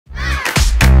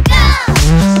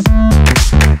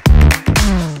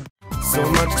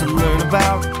to learn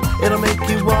about. It'll make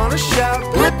you want to shout,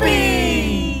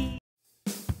 Blippi!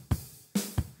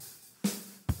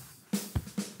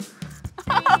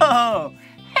 Oh,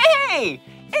 hey!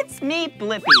 It's me,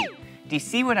 Blippi. Do you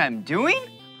see what I'm doing?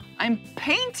 I'm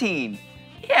painting.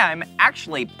 Yeah, I'm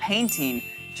actually painting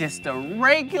just a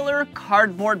regular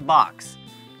cardboard box.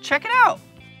 Check it out.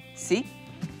 See?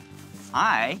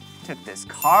 I took this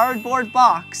cardboard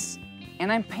box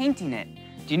and I'm painting it.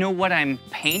 Do you know what I'm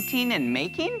painting and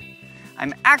making?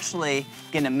 I'm actually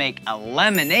gonna make a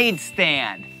lemonade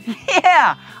stand.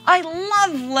 Yeah, I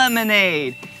love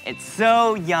lemonade. It's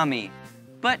so yummy.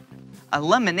 But a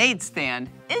lemonade stand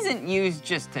isn't used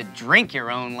just to drink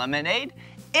your own lemonade.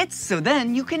 It's so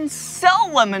then you can sell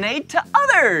lemonade to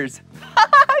others.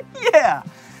 Yeah.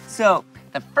 So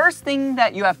the first thing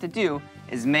that you have to do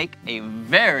is make a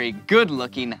very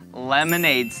good-looking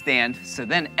lemonade stand so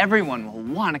then everyone will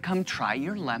want to come try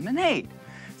your lemonade.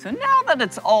 So now that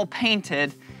it's all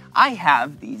painted, I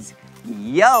have these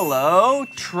yellow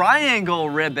triangle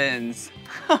ribbons.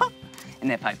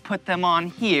 And if I put them on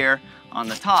here on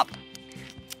the top,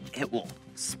 it will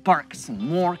spark some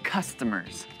more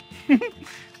customers.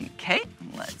 Okay,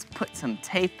 let's put some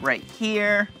tape right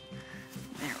here.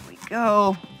 There we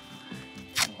go.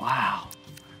 Wow.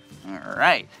 All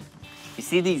right. You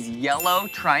see these yellow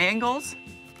triangles?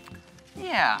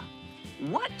 Yeah.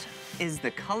 What is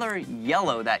the color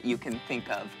yellow that you can think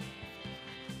of?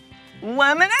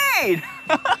 Lemonade!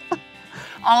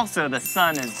 Also, the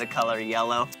sun is the color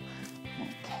yellow.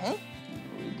 Okay,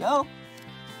 here we go.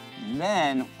 And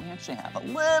then we actually have a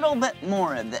little bit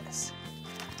more of this.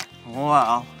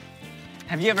 Wow.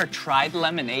 Have you ever tried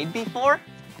lemonade before?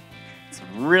 It's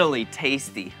really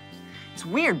tasty. It's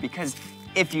weird because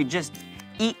if you just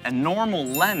eat a normal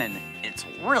lemon, it's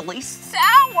really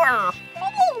sour.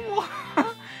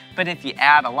 But if you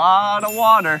add a lot of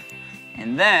water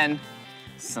and then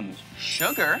some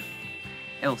sugar,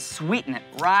 it'll sweeten it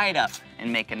right up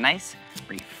and make a nice,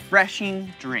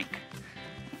 refreshing drink.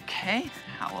 Okay,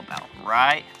 how about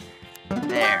right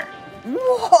there?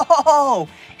 Whoa,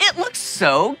 it looks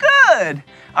so good.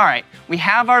 All right, we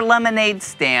have our lemonade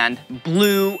stand,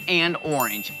 blue and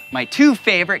orange, my two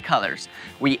favorite colors.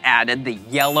 We added the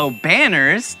yellow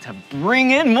banners to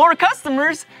bring in more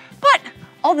customers, but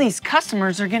all these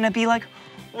customers are gonna be like,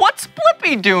 what's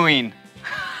Blippi doing?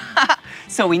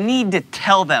 So we need to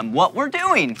tell them what we're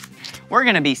doing. We're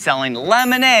gonna be selling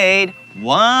lemonade,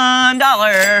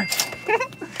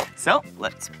 $1. So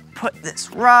let's put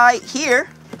this right here.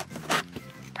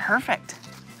 Perfect.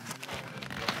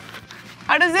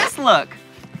 How does this look?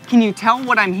 Can you tell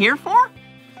what I'm here for?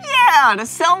 Yeah, to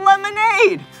sell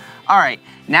lemonade. All right,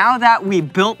 now that we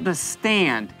built the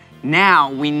stand,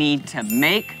 now we need to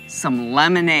make some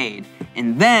lemonade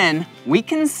and then we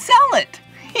can sell it.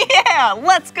 Yeah,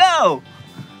 let's go.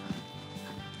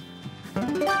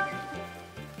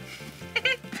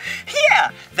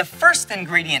 Yeah, the first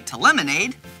ingredient to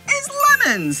lemonade is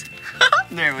lemons.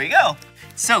 There we go.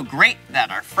 So great that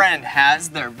our friend has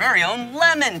their very own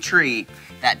lemon tree.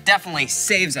 That definitely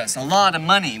saves us a lot of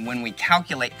money when we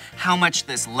calculate how much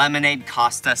this lemonade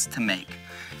cost us to make.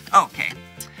 Okay,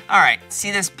 all right,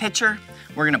 see this pitcher?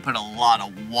 We're gonna put a lot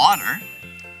of water,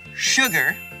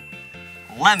 sugar,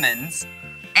 lemons,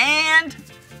 and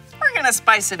we're gonna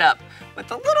spice it up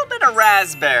with a little bit of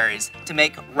raspberries to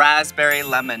make raspberry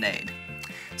lemonade.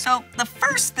 So the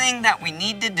first thing that we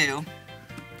need to do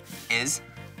is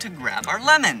to grab our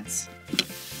lemons.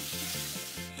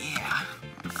 Yeah,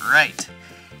 all right.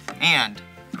 And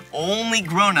only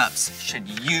grown-ups should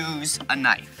use a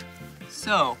knife.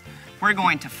 So we're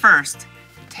going to first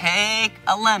take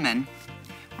a lemon,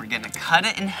 we're gonna cut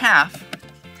it in half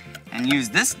and use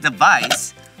this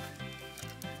device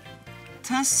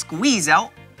to squeeze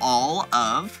out all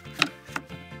of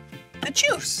the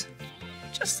juice,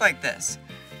 just like this.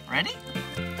 Ready?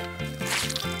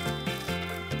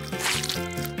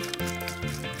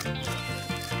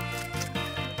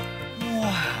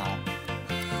 Wow.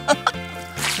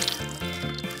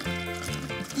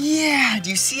 Yeah, do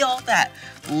you see all that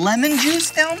lemon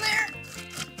juice down there?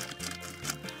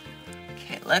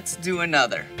 Okay, let's do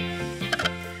another.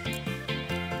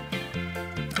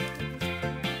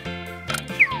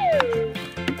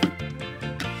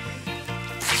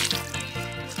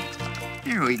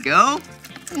 There we go.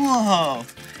 Whoa,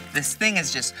 this thing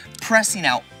is just pressing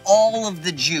out all of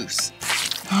the juice.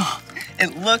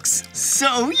 It looks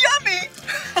so yummy.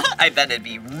 I bet it'd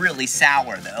be really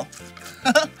sour though.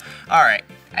 All right,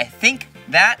 I think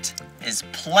that is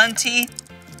plenty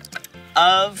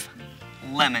of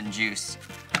lemon juice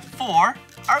for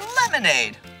our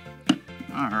lemonade.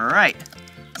 All right,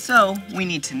 so we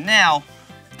need to now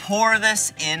pour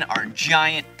this in our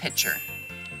giant pitcher.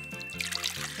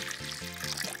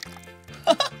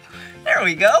 There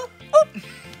we go.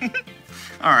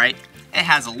 All right, it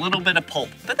has a little bit of pulp,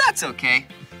 but that's okay.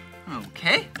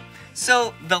 Okay,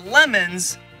 so the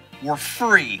lemons were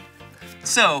free.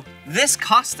 So this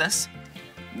cost us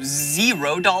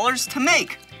 $0 to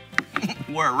make.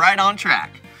 We're right on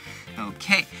track.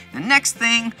 Okay, the next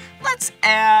thing, let's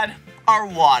add our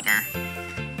water.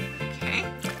 Okay.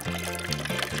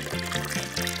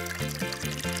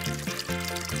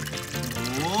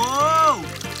 Whoa!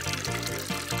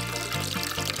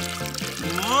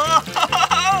 Whoa!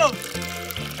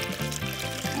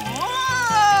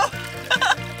 Whoa!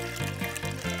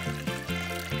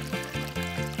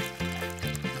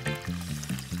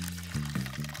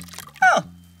 Oh,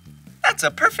 that's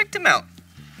a perfect amount.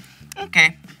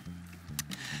 Okay.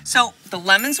 So the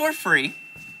lemons were free.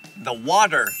 The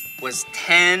water was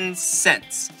 10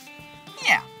 cents.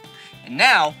 Yeah. And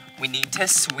now we need to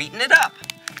sweeten it up,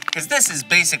 because this is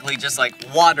basically just like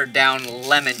watered down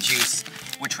lemon juice,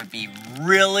 which would be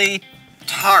really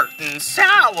tart and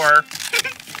sour.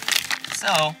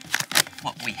 So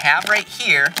what we have right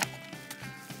here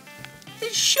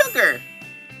is sugar.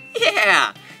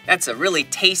 Yeah, that's a really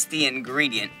tasty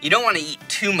ingredient. You don't want to eat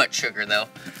too much sugar though.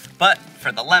 But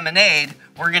for the lemonade,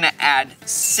 we're gonna add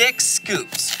 6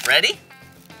 scoops. Ready?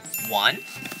 1,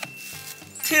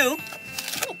 2,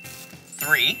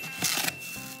 3,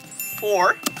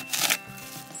 4,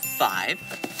 5,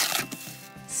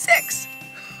 6.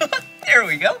 There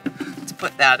we go. Let's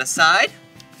put that aside.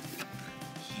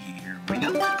 Here we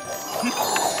go.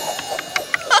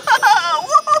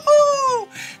 Woohoo!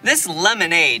 This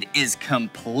lemonade is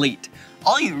complete.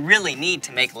 All you really need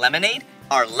to make lemonade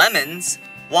are lemons,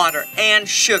 water, and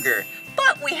sugar.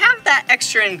 But we have that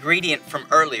extra ingredient from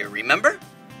earlier, remember?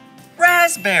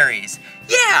 Raspberries.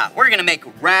 Yeah, we're gonna make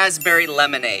raspberry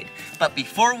lemonade. But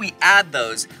before we add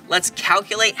those, let's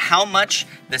calculate how much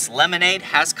this lemonade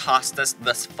has cost us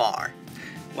thus far.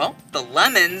 Well, the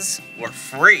lemons were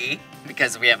free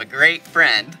because we have a great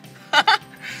friend.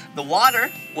 The water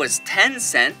was 10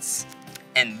 cents,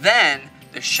 and then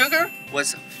the sugar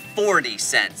was 40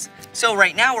 cents. So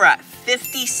right now we're at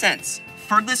 50 cents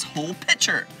for this whole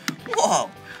pitcher. Whoa,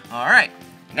 all right.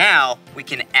 Now we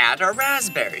can add our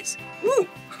raspberries. Ooh,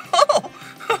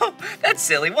 that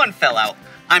silly one fell out.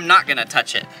 I'm not gonna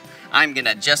touch it. I'm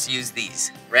gonna just use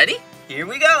these. Ready? Here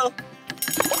we go.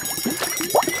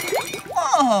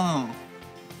 Whoa,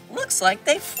 looks like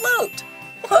they float.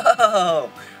 Whoa,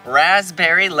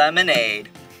 raspberry lemonade.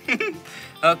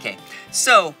 Okay,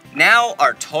 so now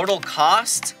our total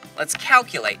cost, let's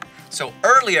calculate. So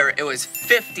earlier it was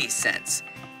 50 cents,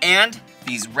 and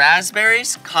these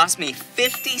raspberries cost me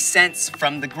 50 cents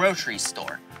from the grocery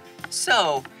store.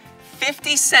 So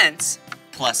 50 cents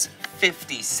plus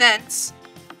 50 cents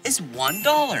is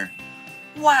 $1.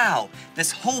 Wow,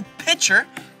 this whole pitcher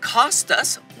cost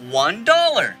us $1.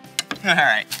 All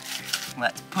right,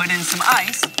 let's put in some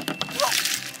ice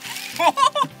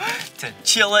to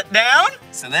chill it down,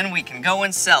 so then we can go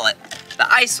and sell it.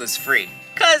 The ice was free,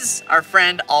 because our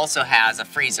friend also has a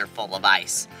freezer full of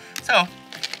ice. So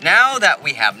now that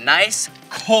we have nice,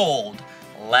 cold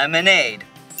lemonade,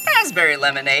 raspberry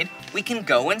lemonade, we can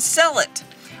go and sell it.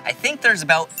 I think there's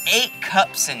about 8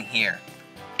 cups in here,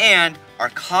 and our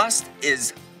cost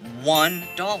is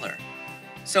 $1.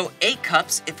 So 8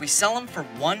 cups, if we sell them for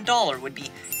 $1, would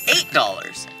be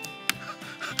 $8.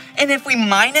 And if we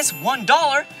minus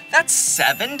 $1, that's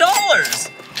 $7.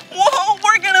 Whoa,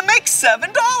 we're gonna make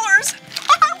 $7.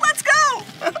 Let's go.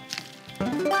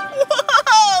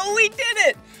 Whoa, we did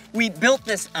it. We built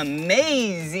this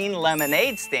amazing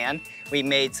lemonade stand. We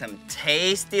made some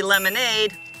tasty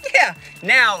lemonade. Yeah,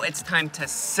 now it's time to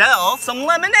sell some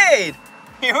lemonade.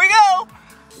 Here we go.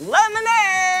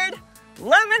 Lemonade,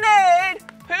 lemonade.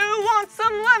 Who wants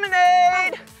some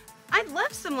lemonade? I'd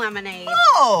love some lemonade.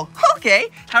 Oh, okay.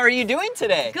 How are you doing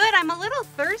today? Good, I'm a little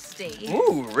thirsty.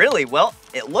 Ooh, really? Well,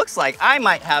 it looks like I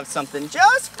might have something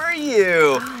just for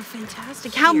you. Oh,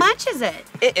 fantastic. How much is it?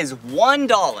 It is $1.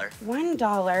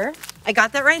 $1. I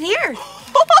got that right here.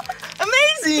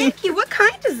 Amazing. Thank you. What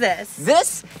kind is this?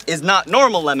 This is not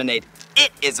normal lemonade.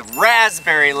 It is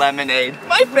raspberry lemonade.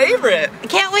 My favorite. I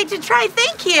can't wait to try.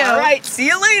 Thank you. All right, see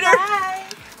you later. Bye.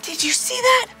 Did you see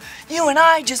that? You and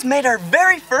I just made our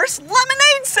very first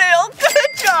lemonade sale.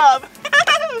 Good job.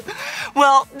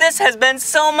 Well, this has been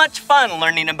so much fun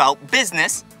learning about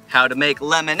business, how to make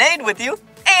lemonade with you,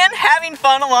 and having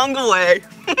fun along the way.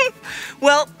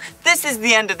 Well, this is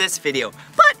the end of this video.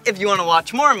 But if you want to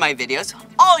watch more of my videos,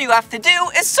 all you have to do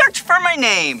is search for my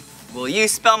name. Will you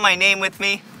spell my name with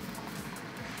me?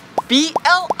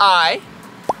 B-L-I-P-P-I.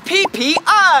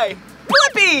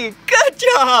 Blippi, good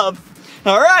job.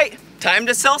 All right, time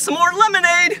to sell some more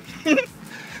lemonade.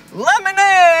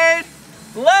 Lemonade,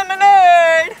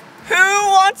 lemonade. Who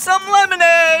wants some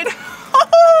lemonade?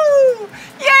 Woo-hoo!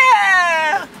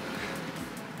 Yeah!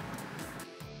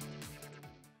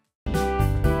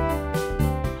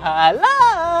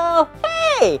 Hello!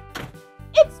 Hey!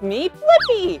 It's me,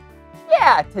 Blippi!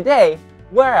 Yeah, today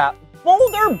we're at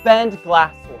Boulder Bend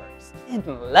Glassworks in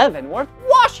Leavenworth,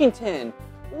 Washington.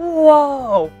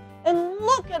 Whoa! And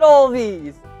look at all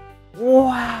these!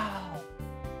 Wow!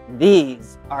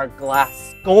 These are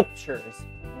glass sculptures.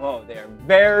 Whoa, they're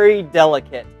very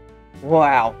delicate.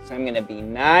 Wow, so I'm gonna be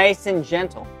nice and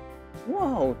gentle.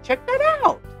 Whoa, check that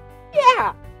out!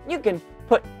 Yeah, you can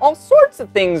put all sorts of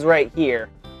things right here.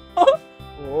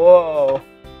 Whoa!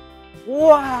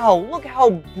 Wow, look how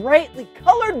brightly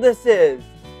colored this is!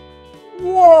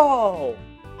 Whoa!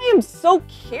 I am so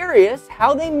curious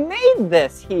how they made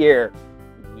this here.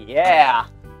 Yeah,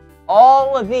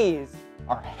 all of these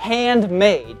are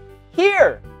handmade.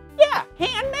 Here, yeah,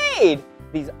 handmade.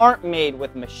 These aren't made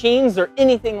with machines or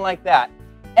anything like that.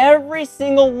 Every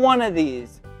single one of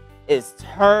these is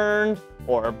turned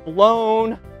or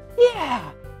blown.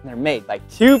 Yeah, they're made by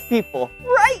 2 people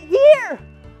right here.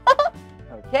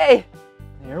 Okay,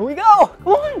 there we go.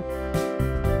 Come on.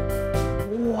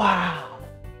 Wow.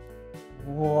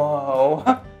 Whoa.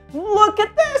 Look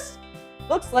at this.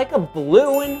 Looks like a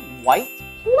blue and white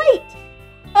plate.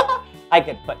 I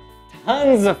could put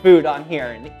tons of food on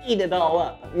here and eat it all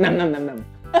up. Nom, nom, nom, nom.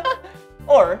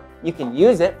 Or you can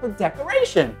use it for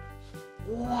decoration.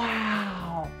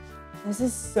 Wow. This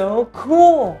is so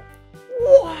cool.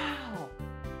 Wow.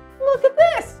 Look at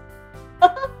this.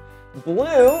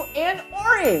 Blue and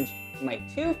orange, my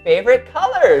 2 favorite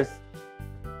colors.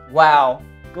 Wow,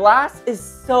 glass is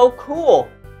so cool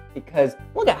because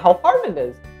look at how hard it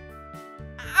is.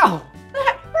 Ow,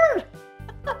 that hurt.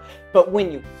 But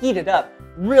when you heat it up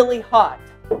really hot,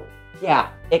 yeah,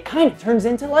 it kind of turns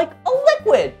into like a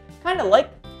liquid, kind of like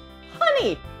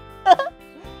honey.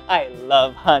 I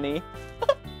love honey.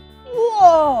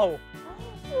 Whoa,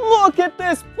 look at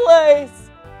this place.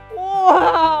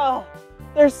 Wow.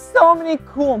 There's so many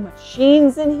cool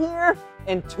machines in here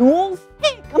and tools.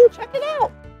 Hey, come check it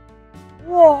out.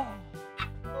 Whoa,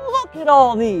 look at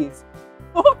all these.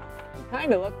 They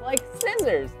kind of look like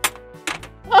scissors,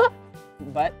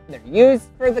 but they're used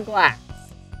for the glass.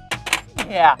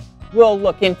 Yeah, we'll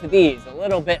look into these a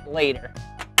little bit later.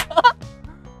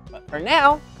 But for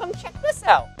now, come check this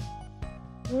out.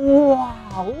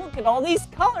 Wow, look at all these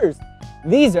colors.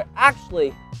 These are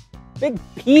actually big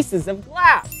pieces of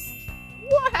glass.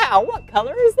 Wow, what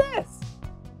color is this?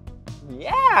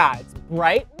 Yeah, it's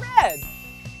bright red.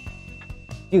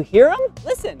 Do you hear them?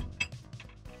 Listen.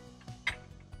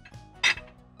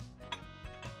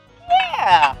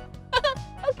 Yeah.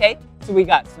 Okay, so we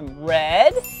got some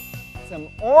red, some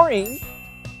orange,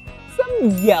 some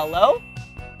yellow,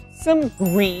 some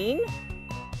green,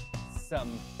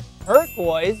 some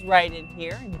turquoise right in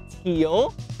here, and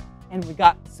teal, and we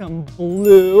got some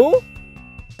blue,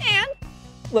 and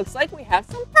looks like we have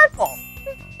some purple.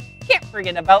 Can't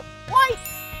forget about white.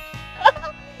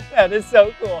 That is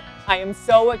so cool. I am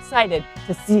so excited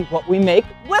to see what we make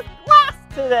with glass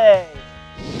today.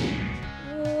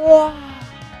 Wow.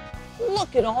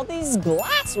 Look at all these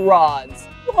glass rods.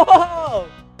 Whoa,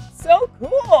 so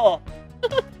cool.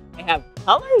 They have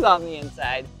colors on the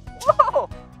inside. Whoa,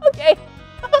 okay.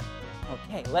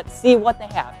 Okay, let's see what they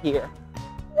have here.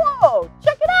 Whoa,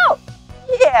 check it out.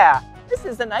 Yeah, this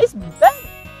is a nice bench.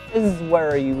 This is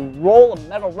where you roll a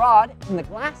metal rod and the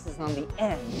glass is on the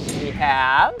end. We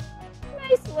have a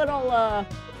nice little,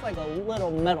 looks like a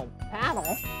little metal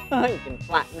paddle. You can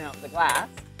flatten out the glass.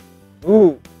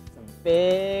 Ooh, some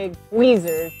big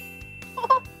tweezers.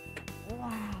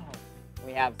 Wow.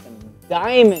 We have some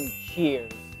diamond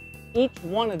shears. Each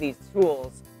one of these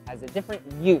tools has a different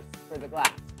use for the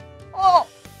glass. Oh,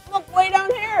 look way down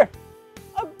here.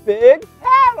 A big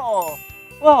paddle.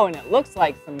 Whoa, and it looks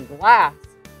like some glass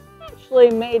actually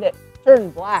made it turn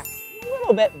black, a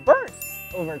little bit burnt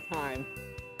over time.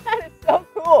 That is so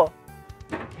cool.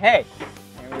 Okay,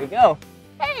 there we go.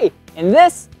 Hey, and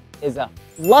this is a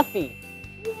fluffy.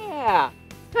 Yeah,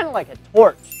 it's kind of like a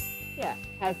torch. Yeah,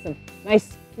 it has some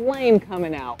nice flame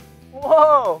coming out.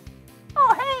 Whoa.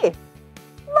 Oh, hey,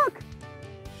 look.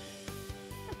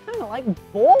 They're kind of like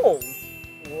bowls.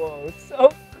 Whoa,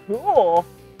 so cool.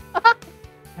 I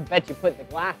bet you put the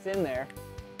glass in there.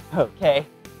 Okay,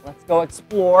 let's go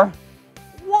explore.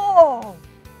 Whoa,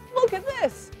 look at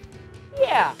this.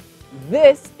 Yeah,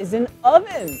 this is an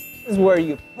oven. This is where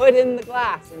you put in the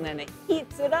glass and then it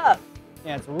heats it up.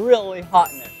 Yeah, it's really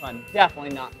hot in there, so I'm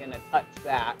definitely not gonna touch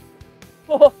that.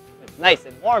 Oh, it's nice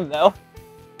and warm though.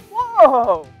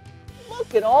 Whoa,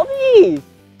 look at all these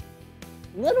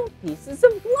little pieces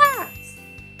of glass.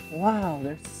 Wow,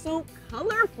 they're so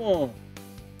colorful.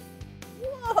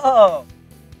 Whoa,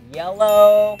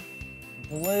 yellow,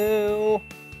 blue,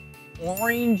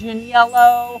 orange and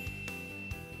yellow,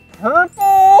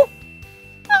 purple.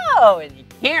 Oh, and you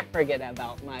can't forget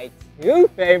about my two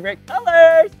favorite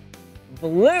colors,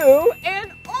 blue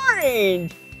and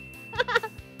orange.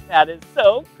 That is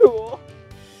so cool.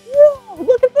 Whoa,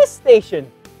 look at this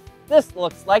station. This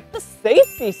looks like the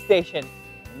safety station.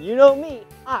 And you know me,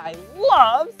 I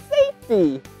love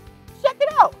safety. Check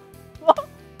it out. Look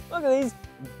at these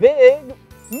big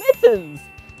mittens.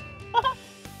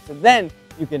 So then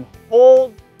you can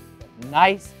hold the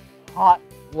nice hot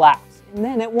glass and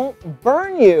then it won't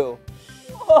burn you.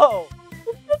 Whoa.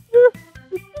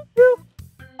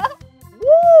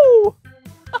 Woo.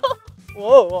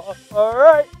 Whoa, all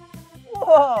right.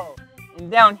 Whoa.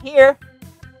 And down here,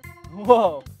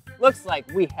 whoa, looks like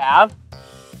we have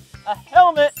a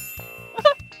helmet.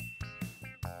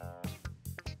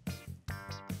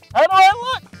 How do I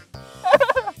look?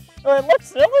 Do I look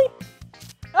silly?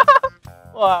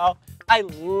 Wow, I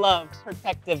love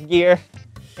protective gear.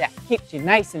 Yeah, keeps you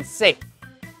nice and safe.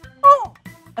 Oh,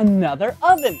 another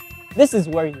oven. This is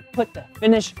where you put the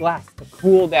finished glass to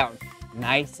cool down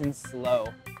nice and slow.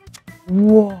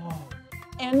 Whoa,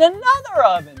 and another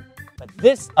oven. But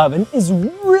this oven is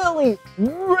really,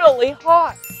 really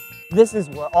hot. This is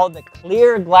where all the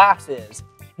clear glass is.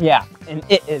 Yeah, and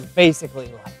it is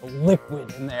basically like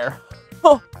liquid in there.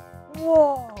 Oh,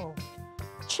 whoa,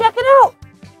 check it out.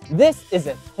 This is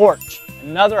a torch,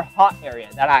 another hot area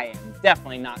that I am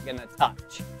definitely not gonna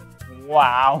touch.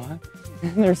 Wow,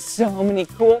 there's so many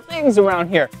cool things around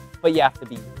here, but you have to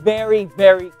be very,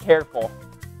 very careful.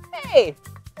 Hey,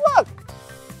 look,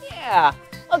 yeah,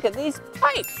 look at these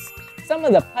pipes. Some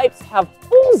of the pipes have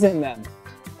holes in them.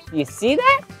 Do you see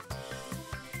that?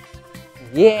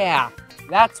 Yeah,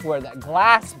 that's where the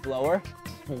glass blower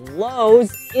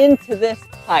blows into this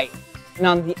pipe. And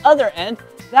on the other end,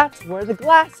 that's where the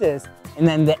glass is. And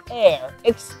then the air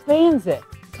expands it,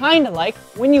 kind of like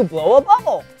when you blow a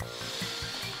bubble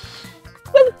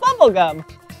with bubble gum.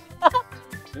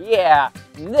 Yeah,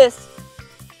 this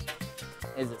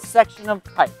is a section of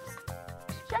pipes.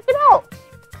 Check it out.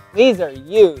 These are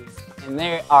used and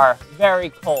they are very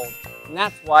cold. And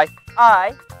that's why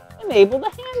I am able to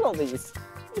handle these.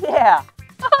 Yeah,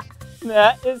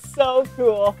 that is so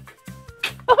cool.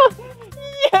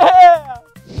 Yeah.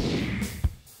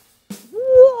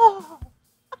 Whoa,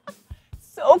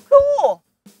 so cool.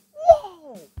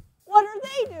 Whoa, what are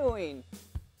they doing?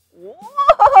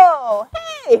 Whoa,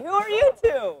 hey, who are you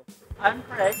two? I'm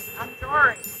Craig. I'm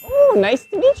Jory. Oh, nice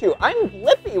to meet you. I'm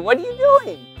Blippi. What are you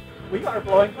doing? We are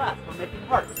blowing glass. We're making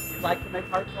hearts. We like to make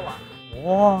hearts a lot.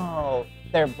 Whoa,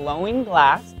 they're blowing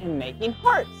glass and making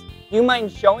hearts. Do you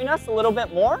mind showing us a little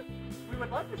bit more? We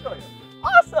would love to show you.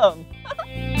 Awesome.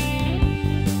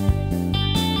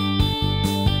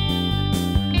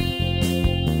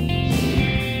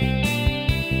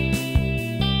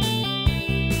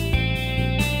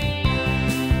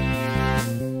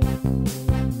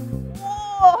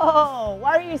 Whoa,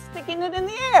 why are you sticking it in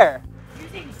the air?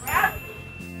 Using gravity.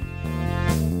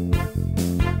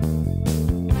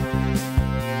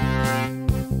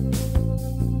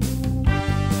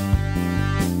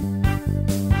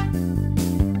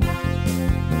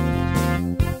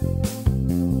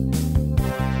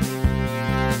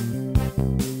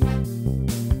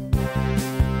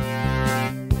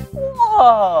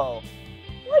 Whoa,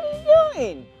 what are you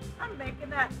doing? I'm making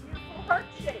that beautiful heart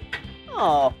shape.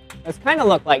 Oh, those kind of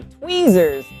look like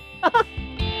tweezers.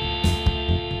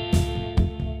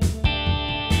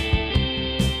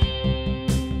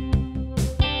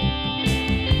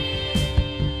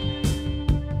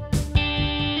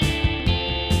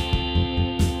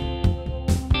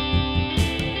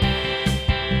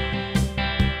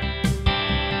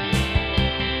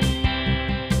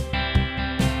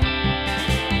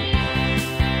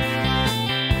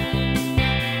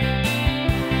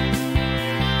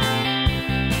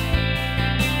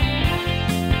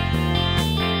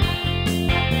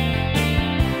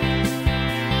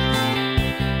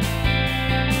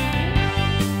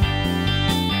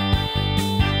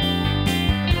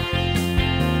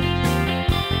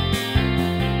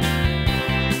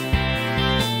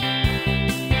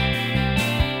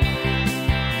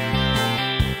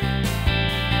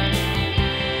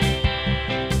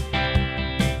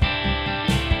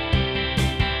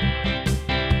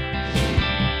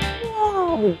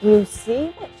 Whoa, do you see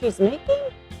what she's making?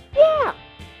 Yeah,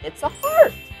 it's a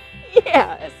heart.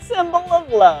 Yeah, a symbol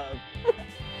of love.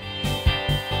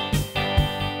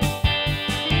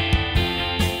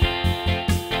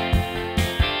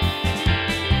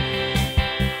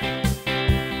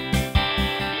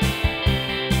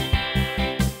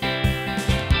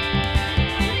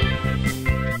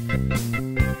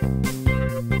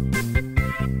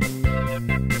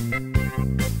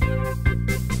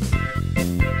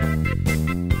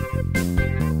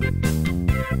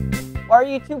 Why are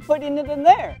you two putting it in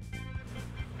there?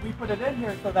 We put it in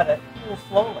here so that it cools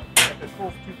slowly. If it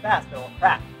cools too fast, it'll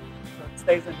crack. So it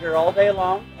stays in here all day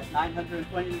long at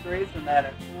 920 degrees, and then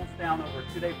it cools down over a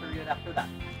 2-day period after that.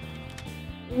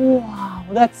 Wow,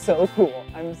 that's so cool.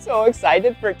 I'm so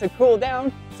excited for it to cool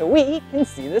down so we can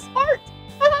see this heart.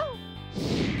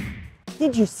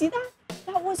 Did you see that?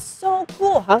 That was so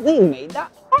cool how they made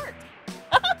that heart.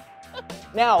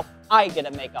 Now I get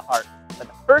to make a heart, but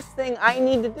the first thing I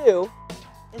need to do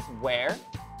is wear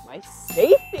my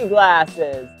safety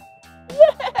glasses.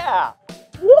 Yeah!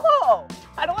 Whoa!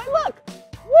 How do I look?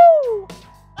 Woo!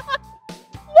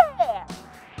 Yeah!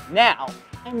 Now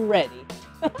I'm ready.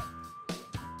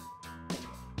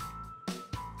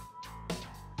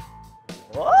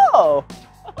 Whoa!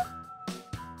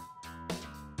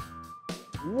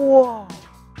 Whoa!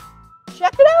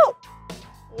 Check it out!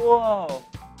 Whoa!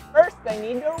 First I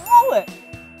need to roll it.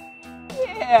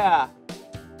 Yeah!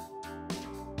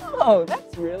 Oh,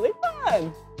 that's really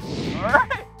fun. All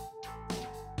right.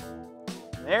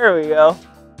 There we go.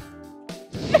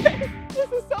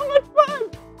 This is so much fun.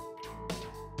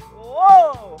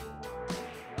 Whoa.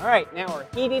 All right, now we're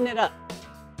heating it up.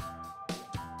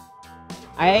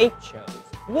 I chose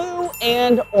blue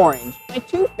and orange, my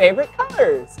two favorite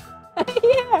colors.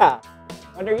 Yeah.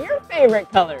 What are your favorite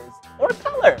colors or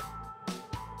color?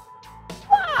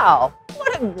 Wow,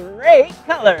 what a great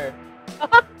color.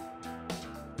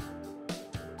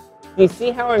 Do you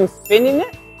see how I'm spinning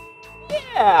it?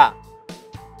 Yeah!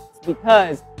 It's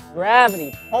because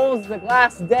gravity pulls the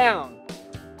glass down.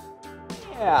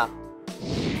 Yeah.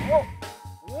 Whoa!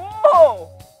 Whoa!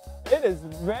 It is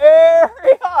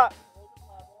very hot.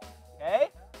 Okay.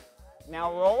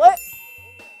 Now roll it.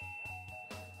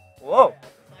 Whoa.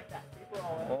 Just like that. Keep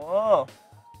rolling. Whoa.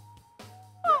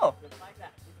 Oh. Just like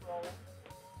that. Keep rolling.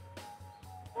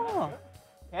 Oh.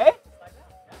 Okay. Just like that.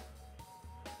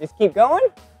 Yeah. Just keep going.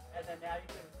 And then now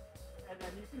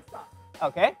you can stop.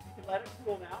 Okay. You can let it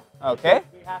cool now. Okay.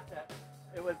 Because we have to,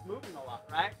 it was moving a lot,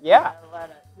 right? Yeah. We gotta let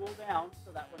it cool down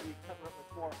so that when you cover it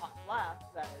with more hot glass,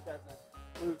 that it doesn't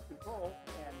lose control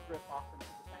and drip off into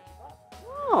the tank above.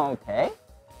 Oh, okay.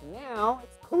 Now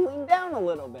it's cooling down a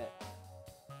little bit.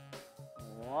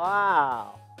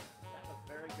 Wow. That was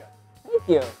very good. Thank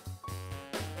you.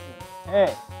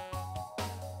 Okay.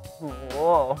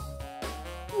 Whoa.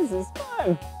 This is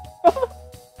fun.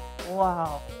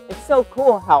 Wow. It's so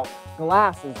cool how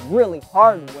glass is really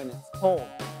hard when it's cold.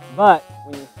 But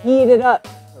when you heat it up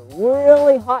to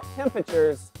really hot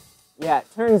temperatures, yeah, it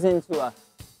turns into a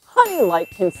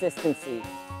honey-like consistency.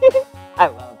 I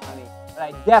love honey, but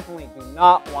I definitely do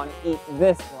not want to eat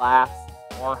this glass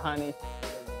or honey,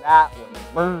 because that would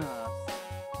burn us.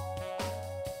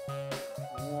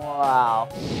 Wow.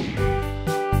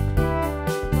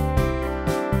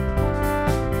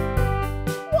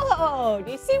 Whoa,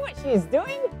 do you see what she's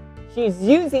doing? She's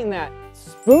using that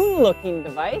spoon-looking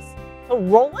device to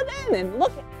roll it in, and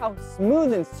look at how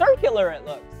smooth and circular it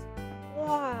looks.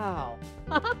 Wow.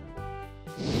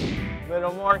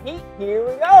 Little more heat, here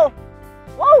we go.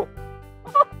 Whoa.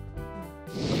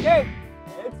 Okay,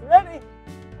 it's ready.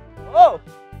 Whoa.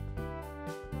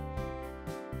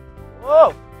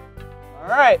 Whoa. All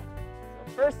right,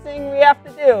 so first thing we have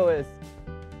to do is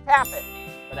tap it,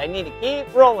 but I need to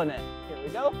keep rolling it. Here we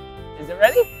go. Is it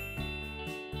ready?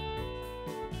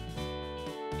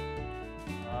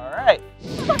 All right.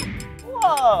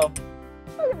 Whoa,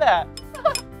 look at that.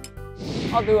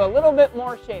 I'll do a little bit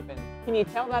more shaping. Can you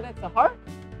tell that it's a heart?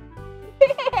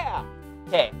 Yeah.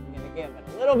 Okay, I'm gonna give it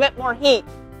a little bit more heat.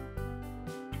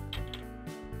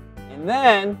 And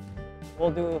then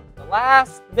we'll do the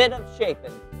last bit of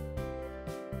shaping.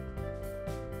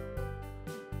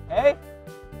 Okay?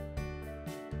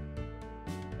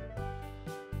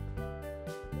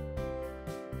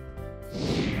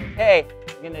 Okay,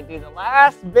 I'm gonna do the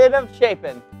last bit of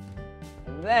shaping.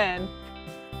 And then,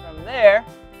 from there,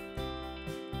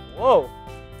 whoa.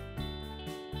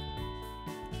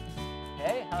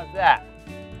 Okay, how's that?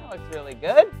 That looks really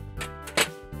good.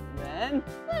 And then,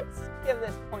 let's give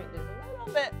this point just a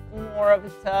little bit more of a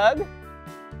tug.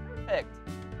 Perfect.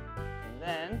 And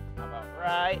then, how about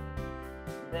right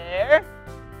there?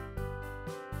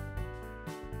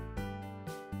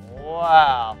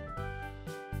 Wow.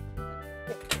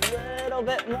 Get a little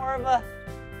bit more of a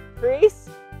crease.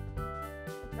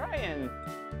 Try and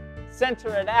center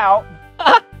it out.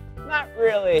 Not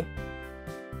really.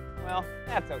 Well,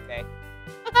 that's okay.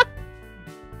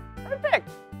 Perfect.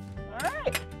 All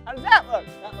right. How does that look?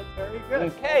 That looks very good.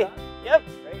 Okay. Well done. Yep.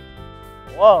 Great.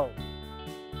 Whoa.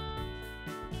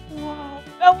 Wow,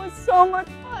 that was so much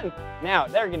fun. Now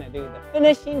they're gonna do the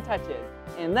finishing touches,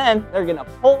 and then they're gonna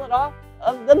pull it off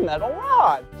of the metal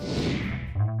rod.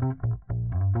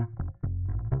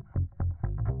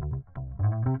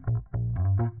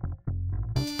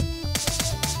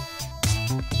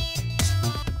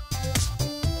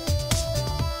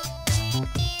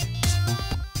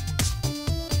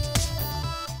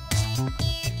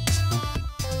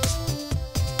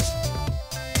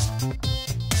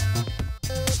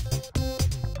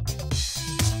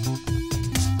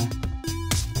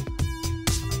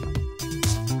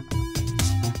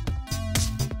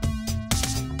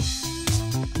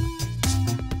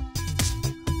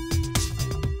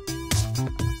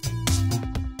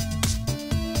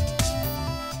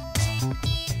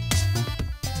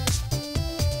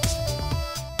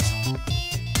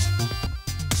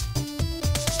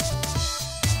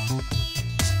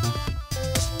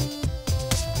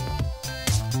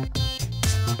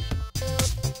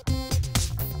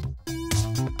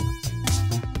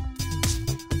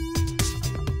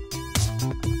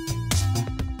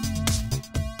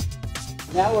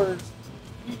 Now we're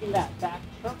heating that back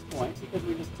choke point because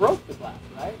we just broke the glass,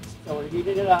 right? So we're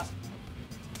heating it up,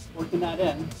 working that in,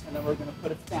 and then we're going to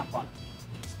put a stamp on it.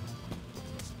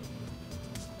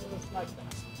 Just like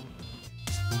that.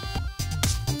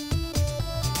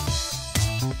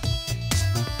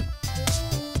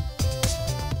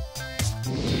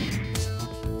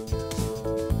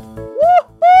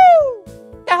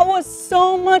 Woohoo! That was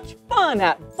so much fun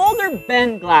at Boulder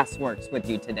Bend Glassworks with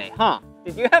you today, huh?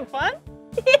 Did you have fun?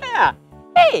 Yeah.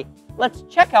 Hey, let's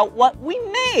check out what we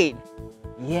made.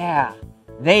 Yeah,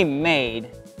 they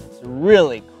made this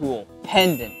really cool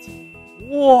pendant.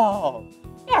 Whoa.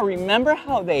 Yeah, remember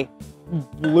how they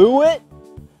blew it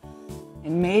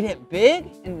and made it big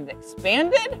and it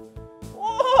expanded?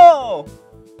 Whoa.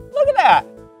 Look at that.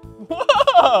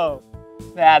 Whoa.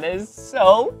 That is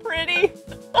so pretty.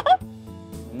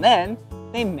 And then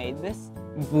they made this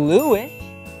bluish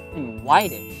and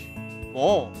whitish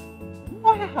bowl.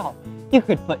 Wow, you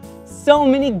could put so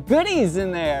many goodies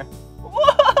in there.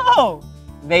 Whoa,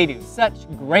 they do such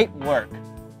great work.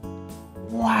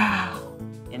 Wow,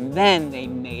 and then they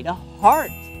made a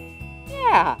heart.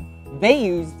 Yeah, they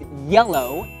used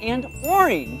yellow and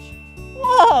orange.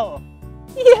 Whoa,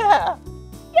 yeah,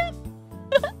 yep.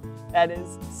 That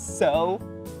is so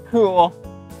cool.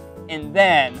 And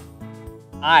then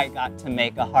I got to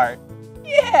make a heart.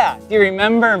 Yeah, do you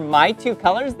remember my two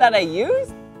colors that I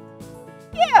used?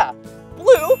 Yeah,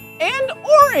 blue and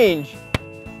orange.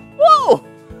 Whoa,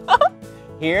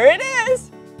 here it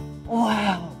is.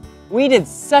 Wow, we did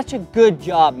such a good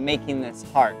job making this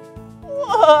heart.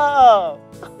 Whoa,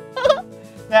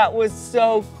 that was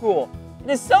so cool. It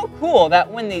is so cool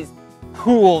that when these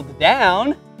cooled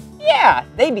down, yeah,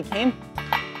 they became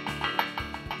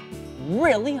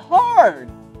really hard.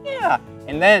 Yeah,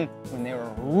 and then when they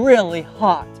were really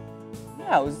hot,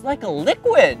 yeah, it was like a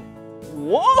liquid.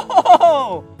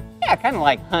 Whoa! Yeah, kind of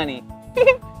like honey,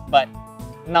 but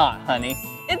not honey.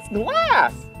 It's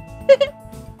glass.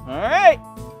 All right,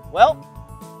 well,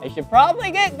 I should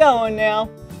probably get going now.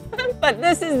 But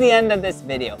this is the end of this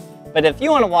video. But if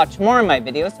you want to watch more of my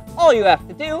videos, all you have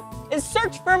to do is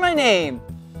search for my name.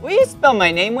 Will you spell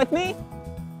my name with me?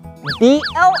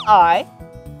 B-L-I-P-P-I.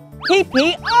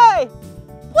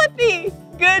 Blippi.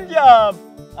 Good job.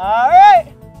 All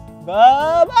right.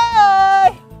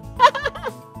 Bye-bye.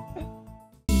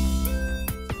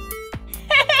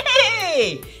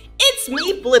 Hey, it's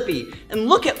me, Blippi, and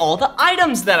look at all the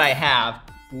items that I have.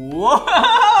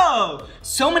 Whoa,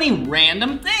 so many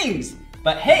random things.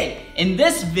 But hey, in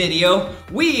this video,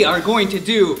 we are going to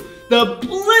do the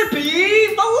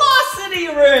Blippi Velocity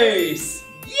Race.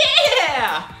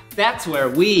 Yeah, that's where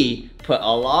we put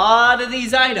a lot of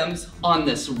these items on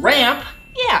this ramp.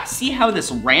 Yeah, see how this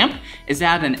ramp is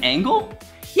at an angle?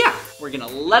 Yeah, we're gonna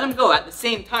let them go at the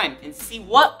same time and see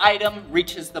what item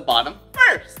reaches the bottom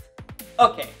first.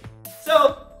 Okay,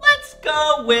 so let's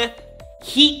go with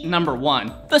heat number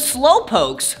 1, the slow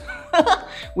pokes.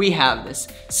 We have this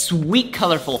sweet,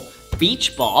 colorful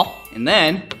beach ball, and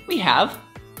then we have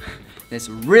this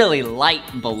really light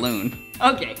balloon.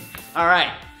 Okay, all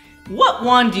right. What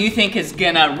one do you think is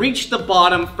gonna reach the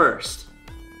bottom first?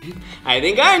 I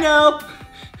think I know.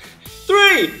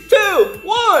 3, 2,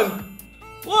 1.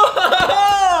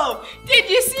 Whoa! Did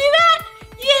you see that?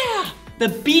 Yeah, the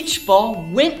beach ball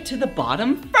went to the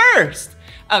bottom first.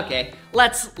 Okay,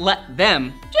 let's let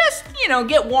them just,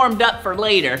 get warmed up for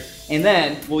later. And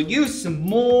then we'll use some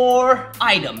more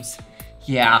items.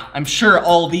 Yeah, I'm sure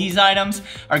all these items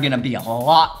are gonna be a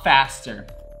lot faster.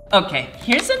 Okay,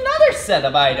 here's another set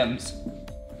of items.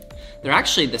 They're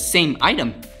actually the same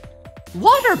item.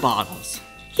 Water bottles.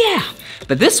 Yeah,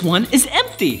 but this one is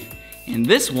empty. And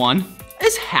this one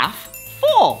is half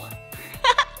full.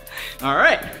 All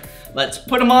right, let's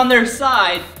put them on their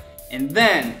side and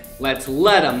then let's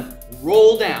let them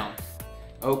roll down.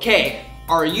 Okay,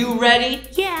 are you ready?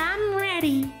 Yeah, I'm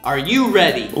ready. Are you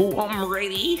ready? Oh, I'm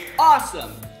ready.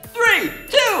 Awesome. 3,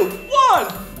 2,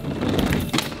 1.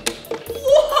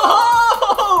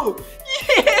 Whoa!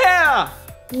 Yeah!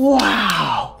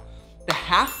 Wow! The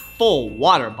half full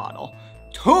water bottle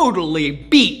totally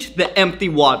beat the empty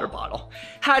water bottle.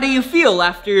 How do you feel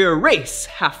after your race,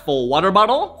 half full water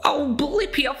bottle? Oh,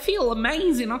 Blippi, I feel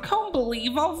amazing. I can't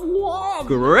believe I've won.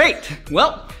 Great.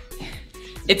 Well,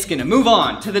 it's gonna move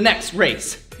on to the next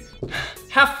race.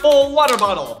 Half full water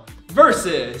bottle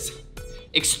versus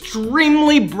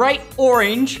extremely bright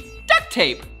orange duct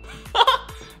tape.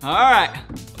 All right,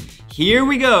 here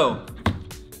we go.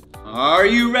 Are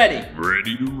you ready?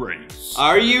 Ready to race.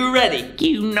 Are you ready?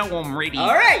 You know I'm ready.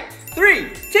 All right,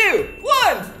 3, 2,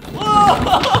 1.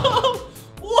 Whoa!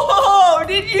 Whoa,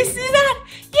 did you see that?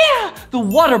 Yeah, the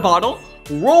water bottle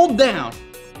rolled down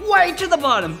way to the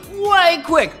bottom, way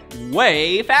quick,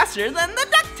 way faster than the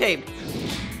duct tape.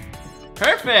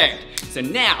 Perfect. So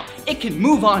now it can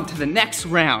move on to the next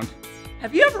round.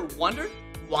 Have you ever wondered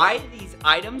why these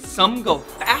items, some go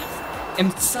fast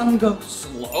and some go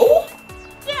slow?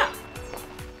 Yeah,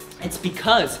 it's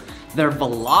because their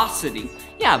velocity.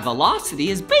 Yeah, velocity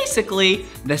is basically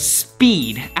the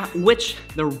speed at which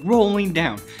they're rolling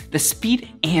down, the speed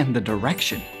and the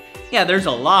direction. Yeah, there's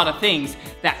a lot of things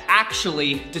that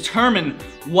actually determine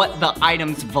what the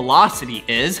item's velocity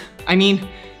is. I mean,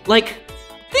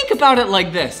 think about it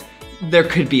like this. There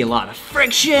could be a lot of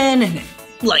friction and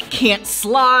it can't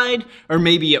slide, or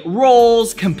maybe it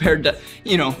rolls compared to,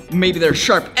 maybe there's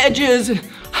sharp edges.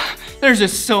 There's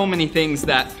just so many things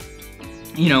that,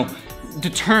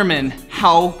 determine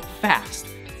how fast,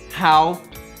 how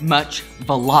much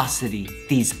velocity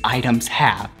these items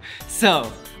have.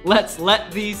 So let's let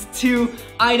these two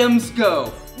items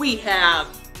go. We have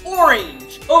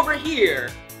orange over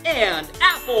here and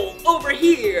apple over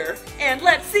here. And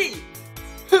let's see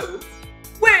who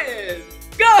wins.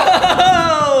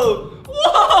 Go!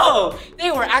 Whoa!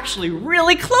 They were actually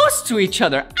really close to each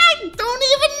other. I don't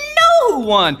even know who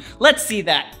won. Let's see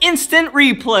that instant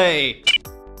replay.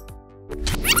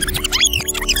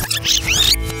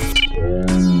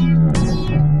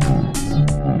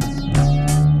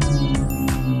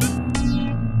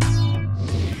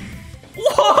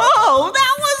 Whoa,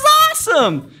 that was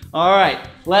awesome! All right,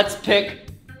 let's pick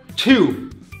 2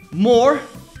 more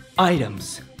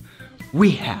items.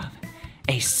 We have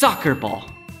a soccer ball,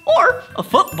 or a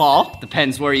football,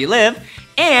 depends where you live,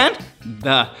 and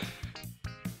the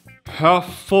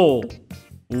half full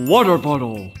water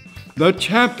bottle, the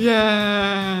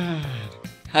champion.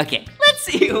 Okay, let's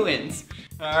see who wins.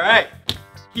 All right,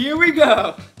 here we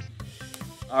go.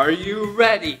 Are you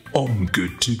ready? I'm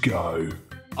good to go.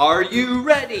 Are you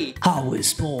ready? I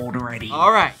was born ready.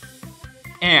 All right,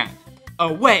 and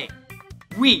away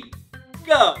we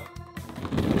go.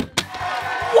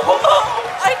 Whoa,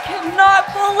 I cannot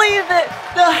believe it.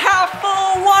 The half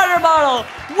full water bottle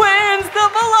wins the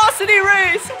velocity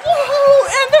race. Whoa,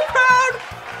 and the crowd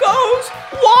goes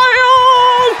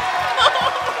wild.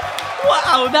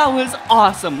 Wow, that was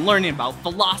awesome learning about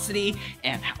velocity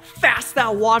and how fast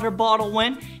that water bottle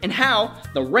went and how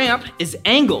the ramp is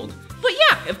angled. But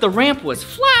yeah, if the ramp was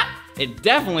flat, it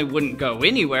definitely wouldn't go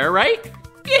anywhere, right?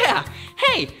 Yeah,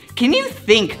 hey, can you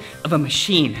think of a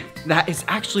machine that is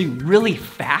actually really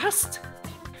fast?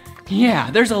 Yeah,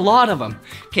 there's a lot of them.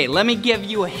 Okay, let me give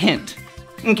you a hint.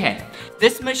 Okay,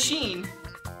 this machine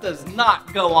does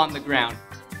not go on the ground.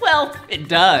 Well, it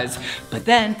does, but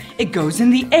then it goes in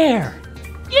the air.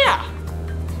 Yeah.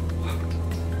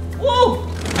 Whoa,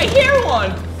 I hear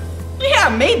one. Yeah,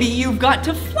 maybe you've got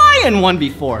to fly in one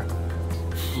before.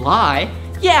 Fly?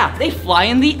 Yeah, they fly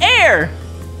in the air.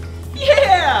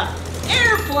 Yeah,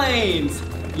 airplanes.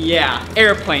 Yeah,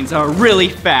 airplanes are really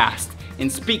fast.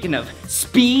 And speaking of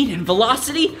speed and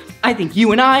velocity, I think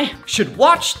you and I should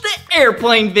watch the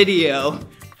airplane video.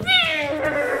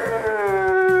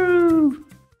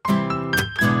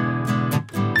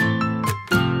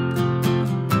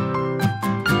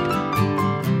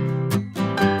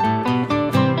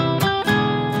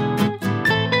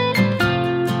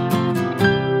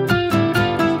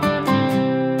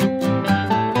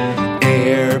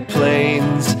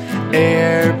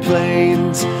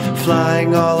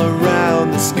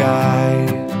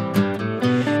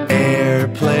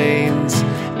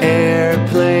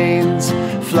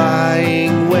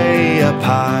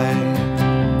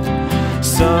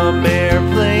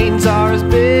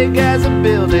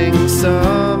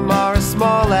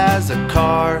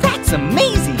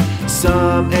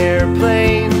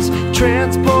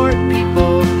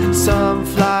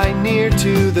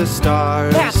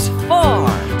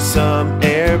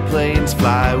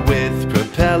 fly with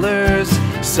propellers.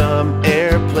 Some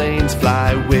airplanes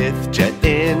fly with jet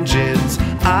engines.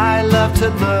 I love to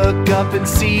look up and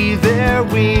see their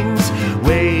wings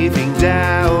waving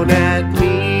down at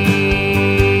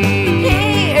me.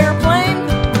 Hey, airplane!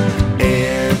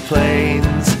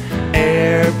 Airplanes,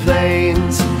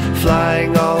 airplanes,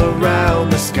 flying all around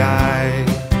the sky.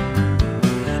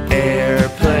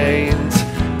 Airplanes,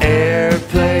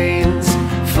 airplanes,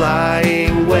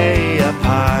 flying way up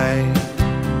high.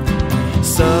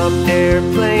 Some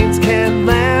airplanes can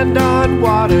land on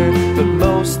water, but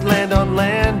most land on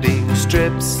landing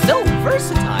strips. So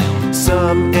versatile.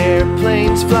 Some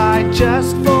airplanes fly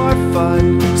just for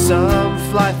fun. Some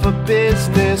fly for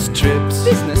business trips.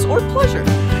 Business or pleasure.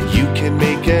 You can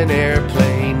make an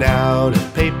airplane out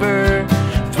of paper,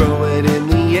 throw it in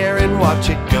the air and watch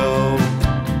it go.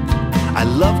 I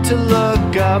love to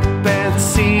look up and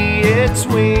see its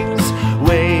wings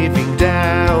waving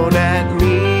down at me.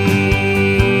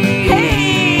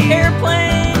 Hey,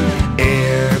 airplane!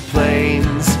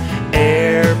 Airplanes,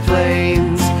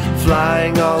 airplanes,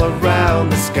 flying all around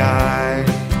the sky.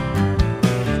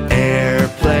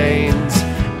 Airplanes,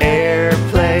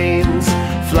 airplanes,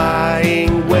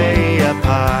 flying way up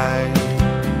high.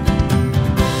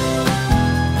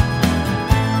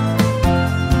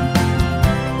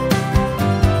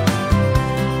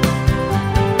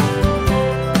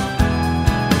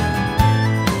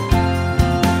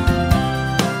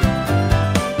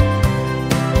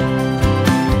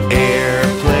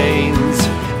 Airplanes,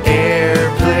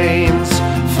 airplanes,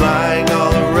 flying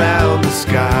all around the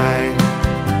sky.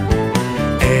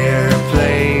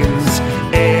 Airplanes,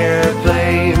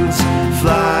 airplanes,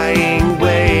 flying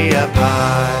way up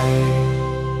high.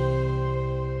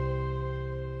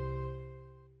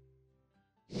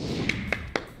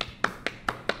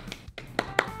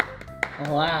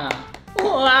 Wow.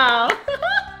 Wow.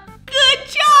 Good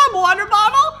job, water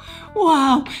bottle.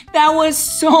 Wow, that was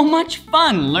so much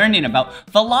fun learning about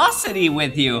velocity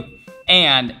with you.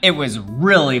 And it was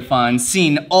really fun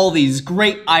seeing all these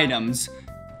great items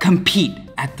compete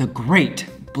at the great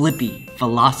Blippi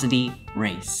Velocity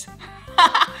Race.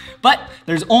 But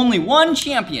there's only one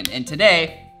champion, and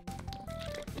today,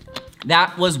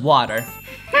 that was water.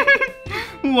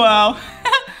 Wow.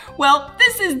 Well,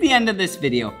 this is the end of this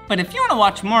video, but if you want to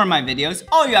watch more of my videos,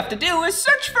 all you have to do is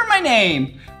search for my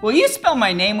name. Will you spell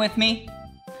my name with me?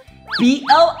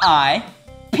 B-L-I-P-P-I,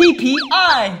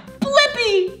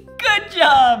 Blippi. Good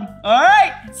job. All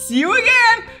right, see you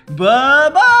again.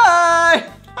 Bye-bye.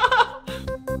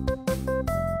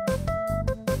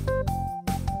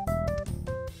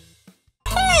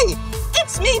 Hey,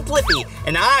 it's me, Blippi,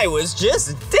 and I was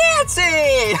just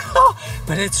dancing.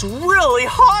 But it's really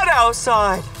hot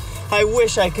outside. I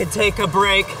wish I could take a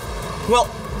break. Well,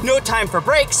 no time for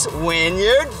breaks when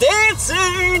you're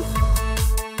dancing.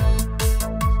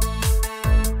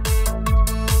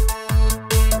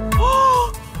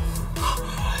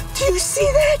 Do you see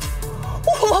that?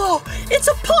 Whoa, it's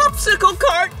a popsicle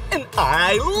cart, and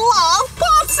I love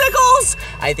popsicles.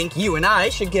 I think you and I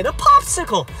should get a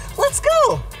popsicle. Let's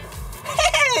go.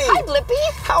 Hey! Hi, Blippi.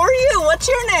 How are you? What's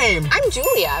your name? I'm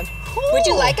Julia. Would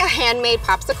you like a handmade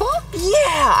popsicle?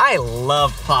 Yeah, I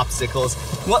love popsicles.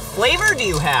 What flavor do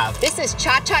you have? This is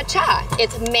cha-cha-cha.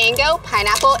 It's mango,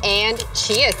 pineapple, and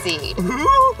chia seed.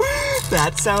 Ooh,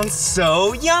 that sounds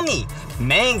so yummy.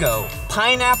 Mango,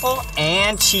 pineapple,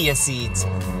 and chia seeds.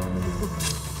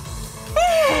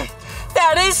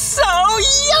 That is so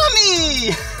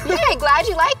yummy! Yeah, glad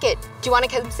you like it. Do you want to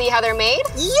come see how they're made?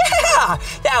 Yeah,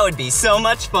 that would be so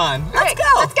much fun. Let's go.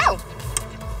 Let's go.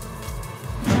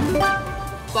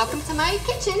 Welcome to my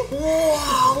kitchen.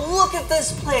 Wow, look at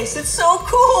this place. It's so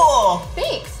cool.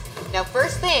 Thanks. Now,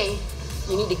 first thing,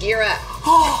 you need to gear up.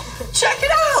 Oh, check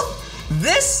it out.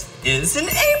 This is an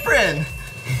apron.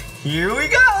 Here we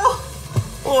go.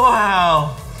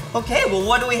 Wow. Okay, well,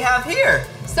 what do we have here?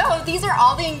 So, these are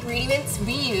all the ingredients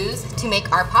we use to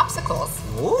make our popsicles.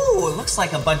 Ooh, it looks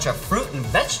like a bunch of fruit and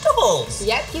vegetables.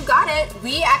 Yep, you got it.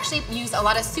 We actually use a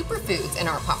lot of superfoods in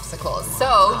our popsicles.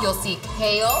 So, you'll see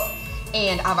kale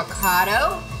and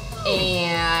avocado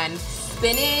and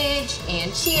spinach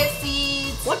and chia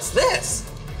seeds. What's this?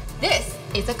 This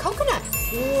is a coconut.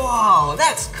 Wow,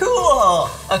 that's cool.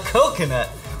 A coconut.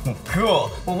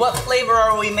 Cool. Well, what flavor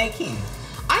are we making?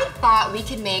 I thought we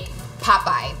could make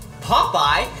Popeye.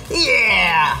 Popeye?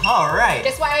 Yeah, all right.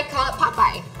 That's why I call it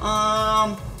Popeye.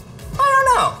 I don't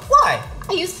know. Why?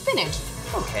 I used spinach.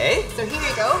 Okay. So here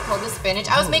you go, hold the spinach.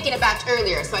 I was making a batch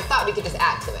earlier, so I thought we could just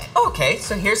add to it. Okay,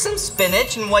 so here's some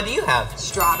spinach, and what do you have?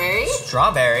 Strawberries.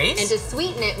 Strawberries. And to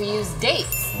sweeten it, we use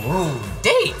dates. Ooh,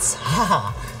 dates.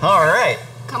 All right,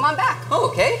 come on back. Oh,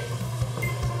 okay.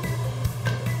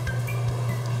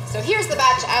 So here's the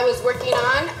batch I was working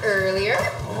on earlier.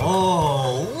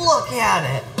 Oh, look at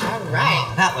it. All right.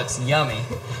 Oh, that looks yummy.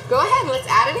 Go ahead, let's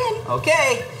add it in.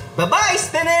 Okay. Bye-bye,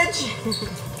 spinach.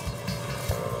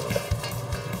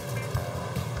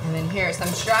 And then here are some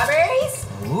strawberries.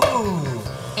 Ooh.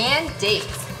 And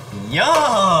dates.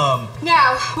 Yum.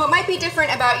 Now, what might be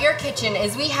different about your kitchen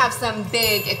is we have some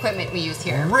big equipment we use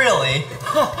here. Really?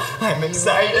 I'm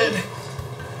excited. ready?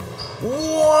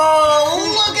 Whoa,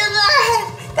 look at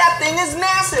that. That thing is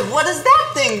massive. What does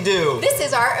that thing do? This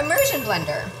is our immersion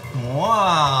blender.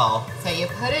 Wow. So you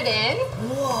put it in,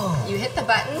 Whoa. you hit the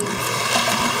button.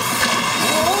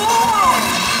 Whoa.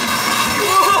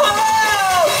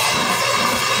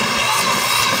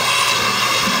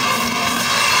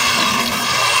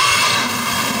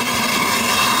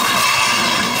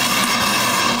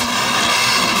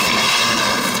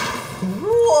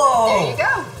 Whoa. There you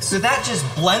go. So that just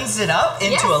blends it up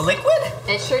into Yes. a liquid?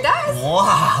 It sure does.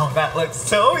 Wow, that looks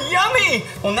so yummy.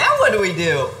 Well, now what do we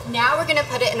do? Now we're gonna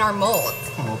put it in our molds.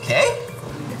 Okay.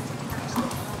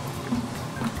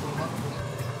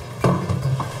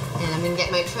 And I'm gonna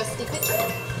get my trusty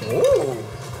pitcher. Ooh.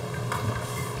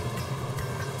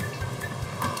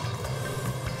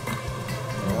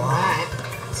 All right.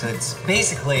 So it's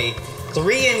basically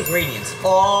 3 ingredients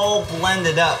all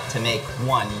blended up to make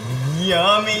one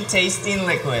yummy tasting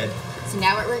liquid. So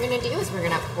now what we're gonna do is we're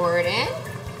gonna pour it in,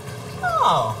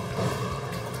 Oh.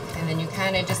 and then you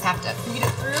kind of just have to feed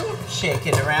it through. Shake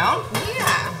it around.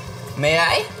 Yeah, May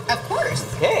I? of course.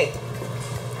 Okay.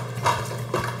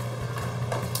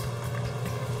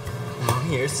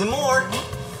 Here's some more.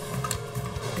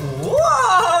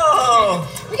 Whoa!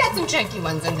 We got some chunky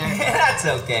ones in there. That's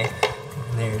okay.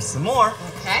 There's some more.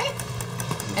 Okay.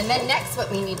 And then next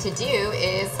what we need to do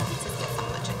is,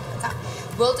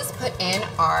 we'll just put in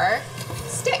our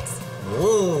sticks.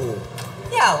 Ooh.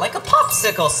 Yeah, like a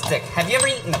popsicle stick. Have you ever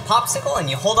eaten a popsicle and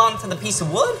you hold on to the piece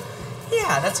of wood?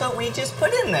 Yeah, that's what we just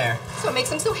put in there. So it makes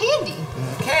them so handy.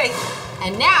 Okay.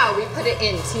 And now we put it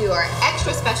into our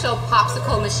extra special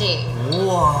popsicle machine.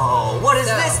 Whoa, what does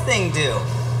So- this thing do?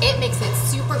 It makes it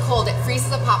super cold. It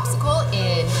freezes a popsicle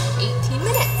in 18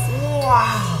 minutes.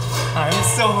 Wow, I'm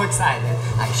so excited.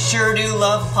 I sure do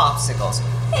love popsicles.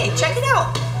 Hey, check it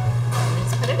out.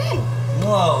 Let's put it in.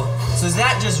 Whoa, so is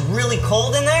that just really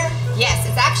cold in there? Yes,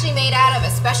 it's actually made out of a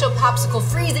special popsicle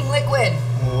freezing liquid.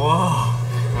 Whoa, all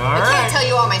I right. can't tell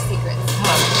you all my secrets.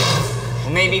 Well,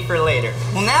 maybe for later.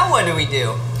 Well, now what do we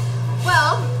do?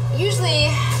 Well, usually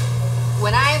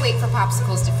when I wait for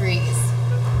popsicles to freeze,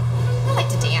 I like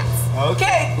to dance.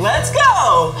 Okay, let's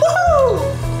go!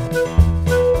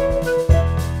 Woohoo!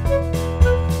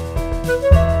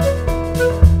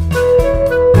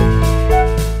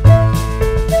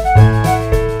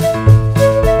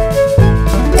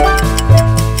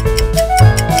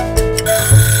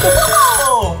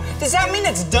 Whoa! Does that mean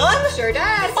it's done? Sure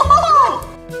does. Oh!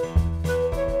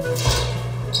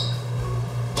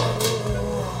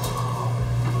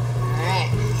 All right.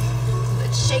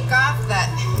 Let's shake off that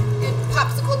good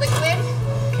popsicle liquid.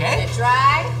 Let Okay. it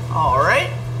dry. All right.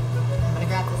 I'm gonna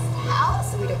grab this towel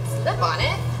so we don't slip on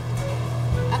it.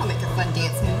 That'll make a fun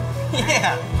dance move.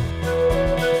 Yeah.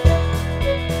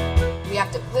 We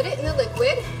have to put it in the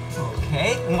liquid.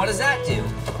 Okay, and what does that do?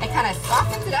 It kind of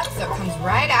softens it up so it comes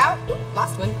right out. Oop,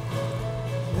 lost one.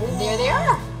 And there they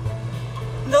are.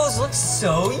 Those look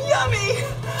so yummy.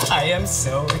 I am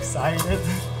so excited.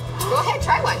 Go ahead,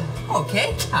 try one.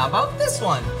 Okay, how about this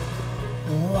one?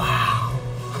 Wow.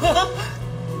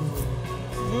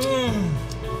 Mmm.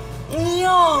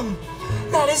 Yum.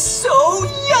 That is so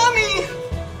yummy.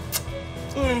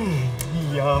 Mmm.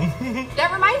 Yum.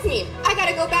 That reminds me, I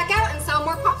gotta go back out and sell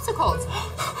more popsicles.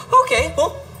 Okay,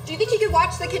 well, Do you think you could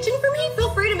watch the kitchen for me? Feel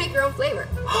free to make your own flavor.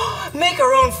 make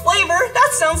our own flavor? That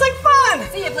sounds like fun.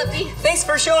 See ya, Blippi. Thanks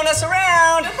for showing us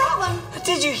around. No problem.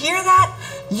 Did you hear that?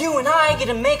 You and I get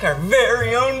to make our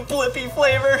very own Blippi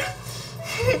flavor.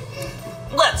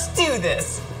 Let's do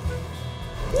this.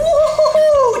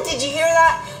 Woohoo! Did you hear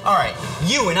that? All right,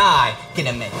 you and I get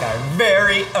to make our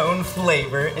very own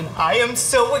flavor, and I am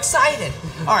so excited.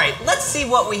 All right, let's see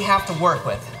what we have to work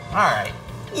with. All right,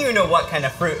 you know what kind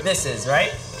of fruit this is,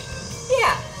 right?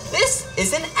 Yeah, this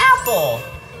is an apple.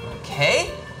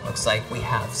 Okay, looks like we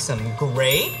have some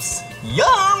grapes.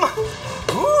 Yum!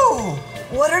 Ooh,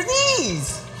 what are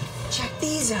these? Check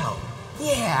these out.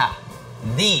 Yeah,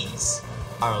 these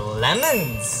are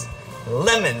lemons.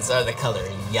 Lemons are the color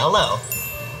yellow.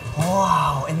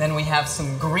 Wow, and then we have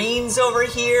some greens over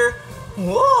here.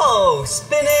 Whoa,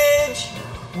 spinach.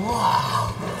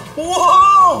 Wow,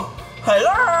 whoa,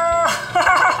 Hello!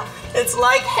 It's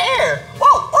like hair.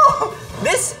 Whoa, whoa!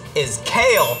 This is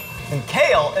kale, and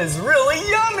kale is really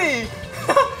yummy.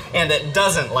 And it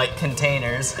doesn't like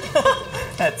containers.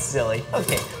 That's silly.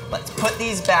 Okay, let's put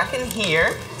these back in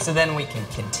here so then we can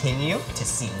continue to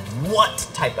see what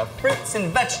type of fruits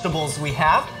and vegetables we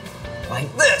have.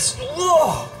 Like this.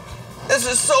 Whoa! This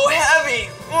is so heavy.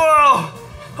 Whoa!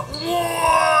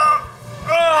 Whoa!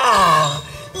 Ah!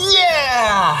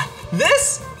 Yeah!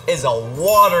 This is a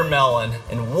watermelon,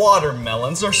 and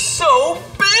watermelons are so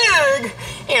big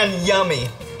and yummy.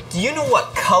 Do you know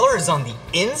what color is on the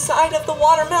inside of the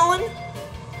watermelon?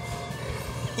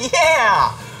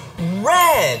 Yeah,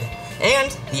 red,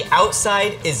 and the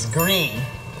outside is green.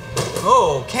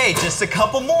 Okay, just a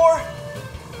couple more.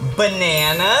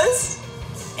 Bananas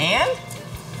and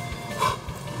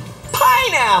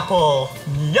pineapple.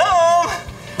 Yum!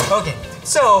 Okay,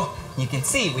 so you can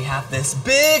see we have this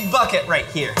big bucket right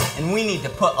here, and we need to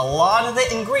put a lot of the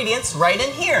ingredients right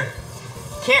in here.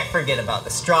 Can't forget about the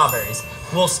strawberries.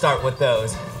 We'll start with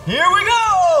those. Here we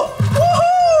go!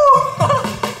 Woohoo!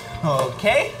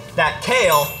 Okay, that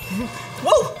kale.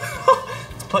 Whoa!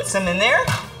 Let's put some in there.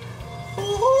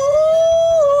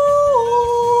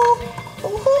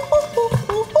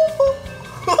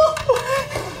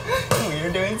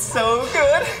 We're doing so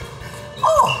good.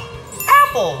 Oh,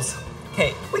 apples.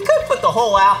 Okay, we could put the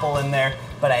whole apple in there,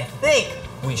 but I think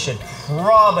we should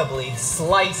probably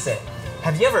slice it.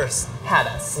 Have you ever had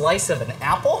a slice of an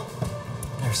apple?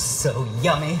 They're so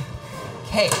yummy.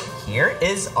 Okay, here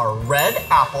is our red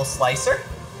apple slicer.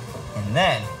 And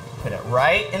then put it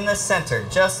right in the center,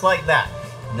 just like that.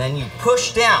 And then you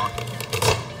push down.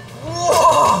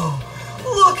 Whoa!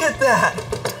 Look at that!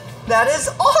 That is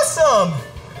awesome!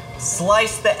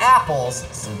 Slice the apples,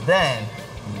 so then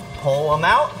you pull them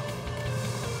out,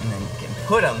 and then you can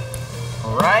put them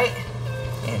right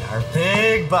in our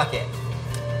big bucket.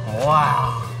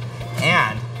 Wow.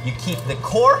 And you keep the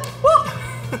core, whoop!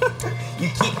 You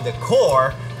keep the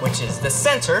core, which is the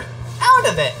center, out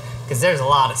of it, because there's a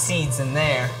lot of seeds in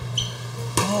there.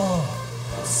 Oh,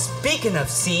 speaking of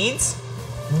seeds,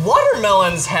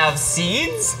 watermelons have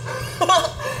seeds.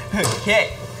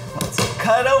 Okay, let's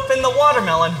cut open the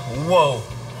watermelon. Whoa.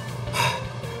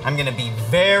 I'm gonna be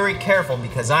very careful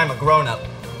because I'm a grown-up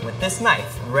with this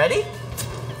knife. Ready?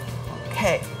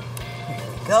 Okay, here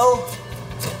we go.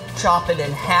 Chop it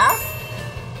in half,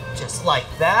 just like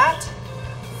that.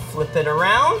 Flip it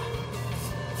around.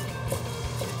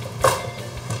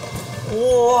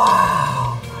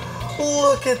 Wow,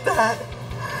 look at that.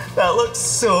 That looks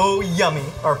so yummy.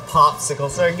 Our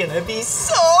popsicles are gonna be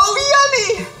so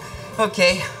yummy.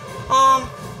 Okay,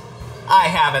 I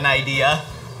have an idea.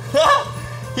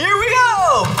 Here we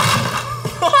go.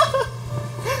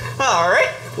 All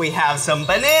right, we have some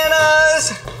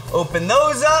bananas. Open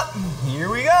those up. Here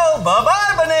we go.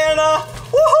 Bye-bye, banana.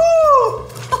 Woohoo!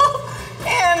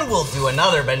 And we'll do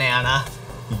another banana.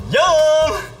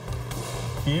 Yum!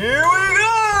 Here we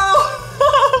go!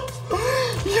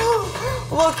 Yum!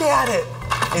 Look at it.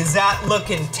 Is that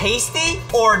looking tasty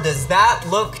or does that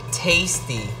look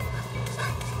tasty?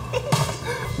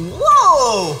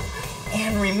 Whoa!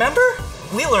 And remember,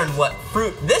 we learned what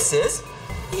fruit this is.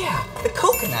 Yeah, the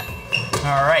coconut.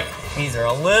 All right, these are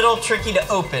a little tricky to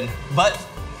open, but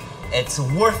it's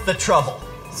worth the trouble.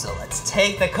 So let's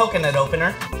take the coconut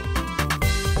opener.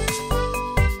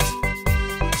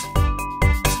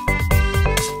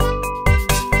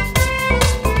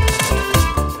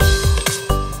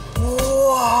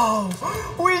 Whoa,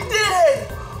 we did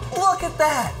it! Look at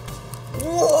that.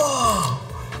 Whoa,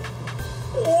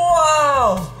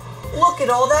 wow, look at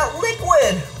all that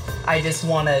liquid. I just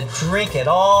want to drink it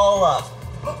all up.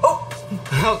 Oh,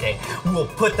 okay, we'll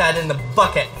put that in the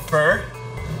bucket for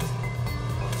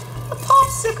the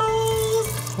popsicles.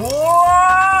 Whoa!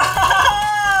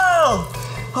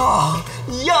 Oh,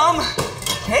 yum.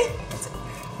 Okay, let's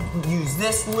use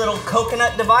this little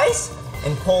coconut device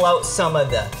and pull out some of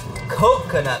the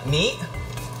coconut meat.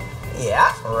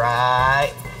 Yeah,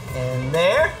 right in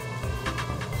there.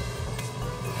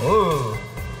 Ooh,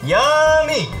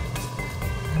 yummy.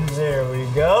 There we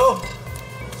go.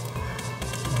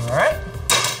 All right,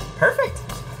 perfect.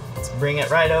 Let's bring it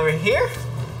right over here.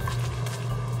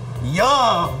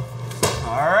 Yum.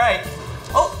 All right.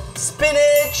 Oh,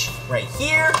 spinach right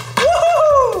here.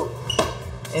 Woohoo!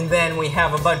 And then we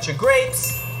have a bunch of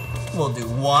grapes. We'll do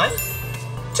 1,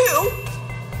 2,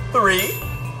 3,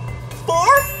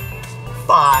 4,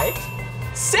 5,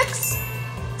 6,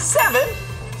 7,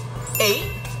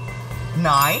 8,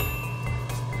 9,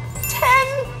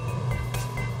 10,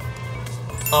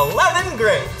 11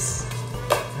 grapes.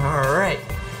 All right,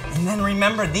 and And then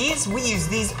remember these? We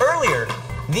used these earlier.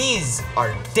 These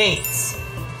are dates.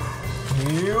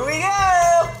 Here we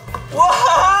go. Whoa!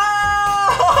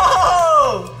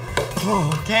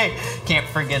 Okay, can't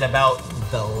forget about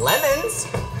the lemons.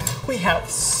 We have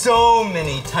so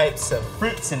many types of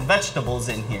fruits and vegetables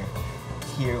in here.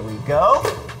 Here we go.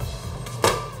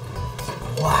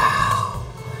 Wow.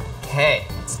 Okay,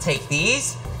 let's take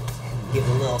these and give it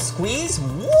a little squeeze.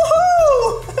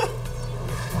 Woohoo!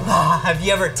 Have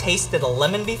you ever tasted a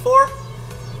lemon before?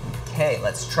 Okay,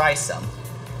 let's try some.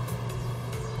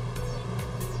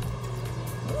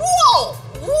 Whoa!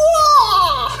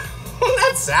 Whoa!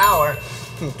 That's sour.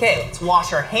 Okay, let's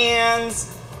wash our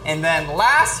hands. And then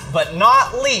last but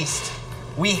not least,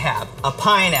 we have a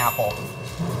pineapple.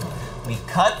 We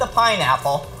cut the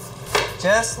pineapple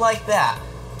just like that.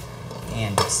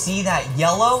 And you see that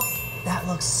yellow? That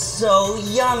looks so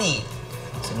yummy.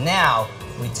 So now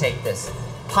we take this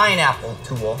pineapple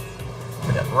tool,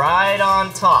 put it right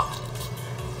on top,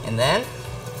 and then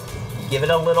give it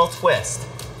a little twist.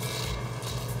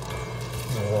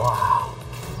 Wow,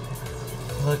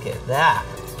 look at that.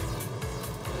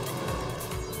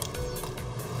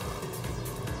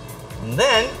 And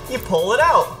then you pull it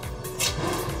out.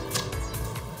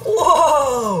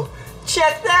 Whoa,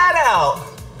 check that out.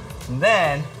 And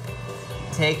then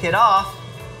take it off,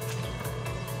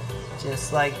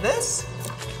 just like this.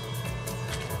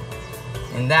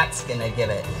 And that's gonna give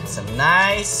it some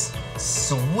nice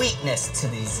sweetness to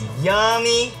these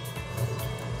yummy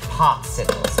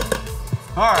popsicles.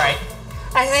 All right,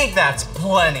 I think that's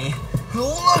plenty.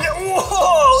 Look at,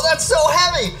 whoa, that's so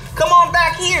heavy. Come on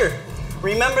back here.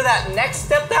 Remember that next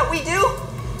step that we do?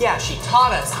 Yeah, she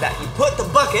taught us that you put the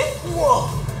bucket, whoa,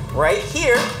 right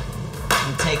here.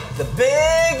 You take the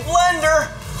big blender,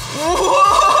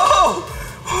 whoa,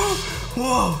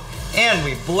 whoa, and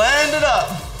we blend it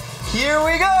up. Here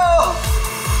we go.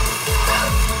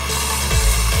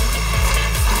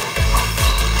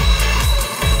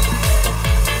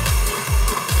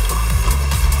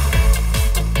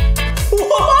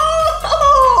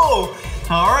 Whoa!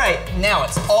 All right, now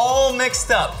it's all mixed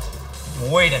up.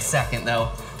 Wait a second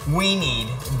though. We need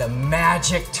the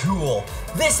magic tool.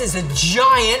 This is a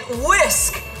giant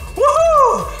whisk.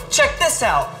 Woohoo! Check this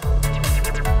out.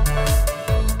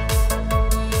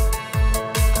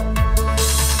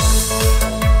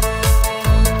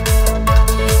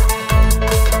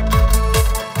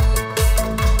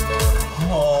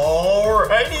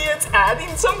 Alrighty, it's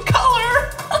adding some color.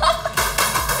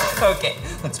 Okay,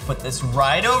 let's put this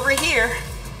right over here,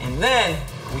 and then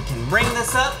we can bring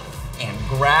this up and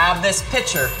grab this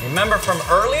pitcher. Remember from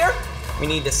earlier? We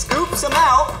need to scoop some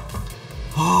out.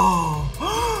 Oh,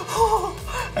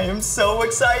 I am so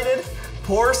excited.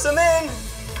 Pour some in.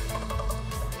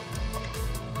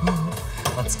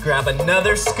 Let's grab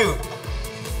another scoop.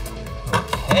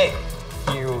 Okay,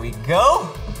 here we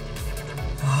go.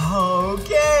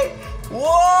 Okay, whoa!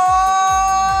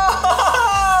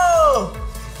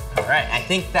 All right, I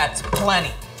think that's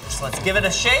plenty. So let's give it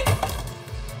a shake.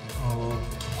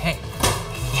 Okay,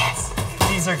 yes,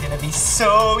 these are gonna be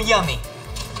so yummy.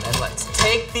 And let's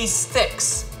take these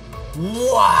sticks.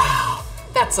 Wow,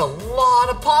 that's a lot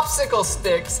of popsicle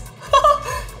sticks.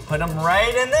 Put them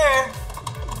right in there.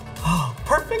 Oh,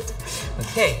 perfect.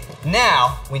 Okay,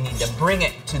 now we need to bring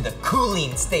it to the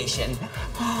cooling station.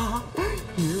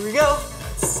 Here we go.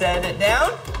 Set it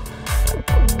down.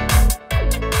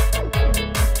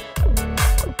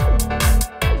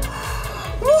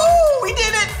 Woo, we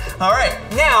did it. All right,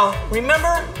 now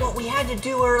remember what we had to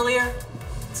do earlier?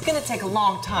 It's gonna take a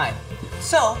long time.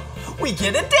 So we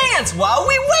get a dance while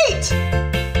we wait.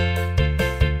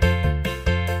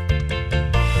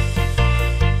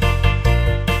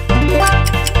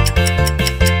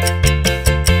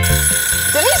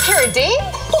 Did I just hear a ding?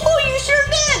 Oh, you sure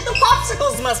did. The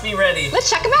popsicles must be ready. Let's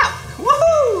check them out.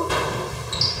 Woohoo!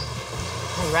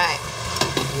 All right.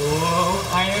 Whoa,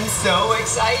 I am so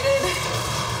excited.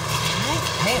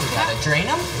 Hey, we gotta drain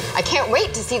them. I can't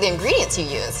wait to see the ingredients you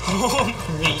used. Oh,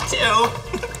 me too.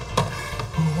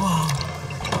 Whoa.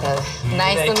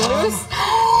 Nice they and come. loose.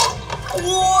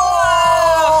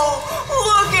 Whoa!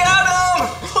 Look at them!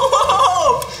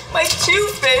 Whoa! My two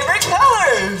favorite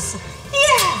colors.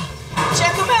 Yeah!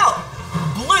 Check them out.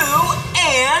 Blue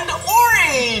and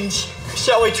orange.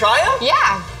 Shall we try them?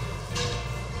 Yeah.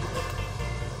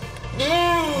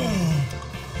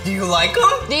 Do you like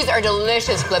them? These are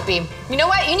delicious, Blippi. You know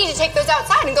what? You need to take those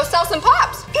outside and go sell some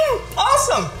pops.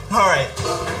 Awesome. All right,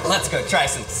 let's go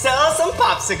sell some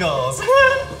popsicles.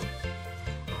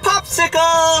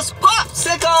 Popsicles,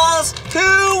 popsicles.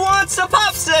 Who wants a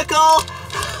popsicle?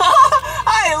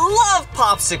 I love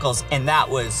popsicles, and that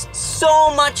was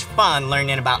so much fun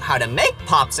learning about how to make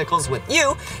popsicles with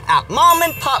you at Mom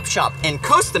and Pop Shop in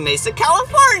Costa Mesa,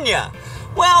 California.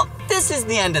 Well, this is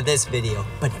the end of this video,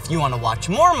 but if you want to watch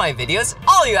more of my videos,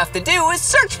 all you have to do is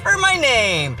search for my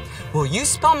name. Will you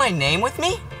spell my name with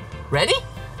me? Ready?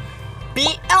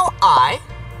 B-L-I-P-P-I.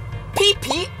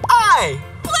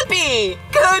 Blippi!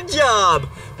 Good job!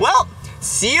 Well,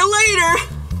 see you later!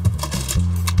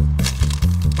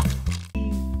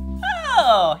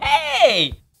 Oh,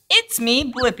 hey! It's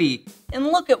me, Blippi, and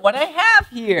look at what I have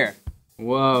here.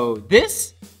 Whoa,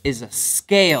 this is a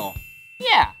scale.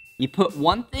 Yeah, you put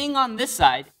one thing on this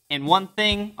side and one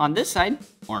thing on this side,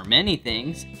 or many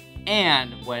things,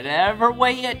 and whatever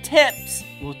way it tips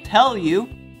will tell you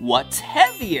what's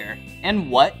heavier and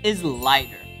what is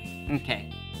lighter.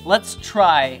 Okay, let's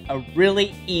try a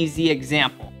really easy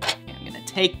example. I'm gonna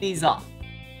take these off.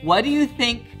 What do you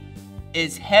think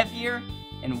is heavier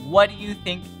and what do you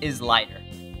think is lighter?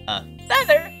 A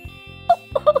feather,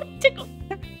 tickle,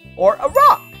 or a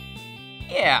rock?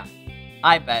 Yeah,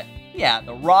 I bet, yeah,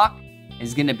 the rock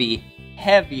is gonna be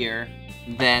heavier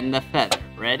than the feather.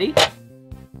 Ready?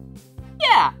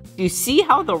 Yeah, do you see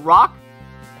how the rock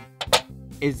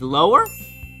is lower?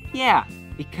 Yeah,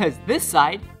 because this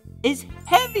side is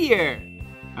heavier.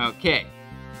 Okay,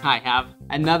 I have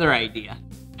another idea.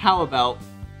 How about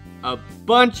a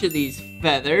bunch of these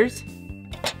feathers?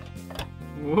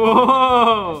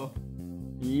 Whoa!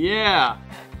 Yeah,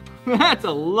 that's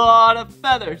a lot of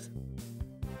feathers.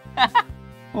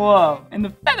 Whoa, and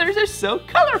the feathers are so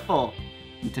colorful.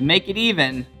 And to make it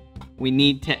even, we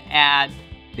need to add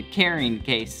the carrying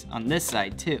case on this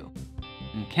side too.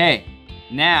 Okay,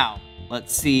 now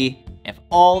let's see if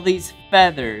all these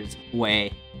feathers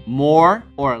weigh more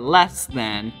or less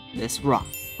than this rock.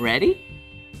 Ready?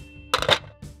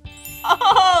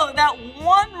 Oh, that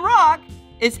one rock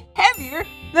is heavier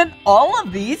than all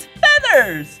of these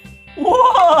feathers.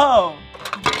 Whoa!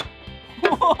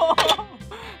 Whoa!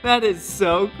 That is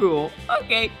so cool.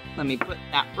 Okay, let me put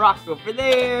that rock over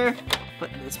there.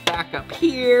 Put this back up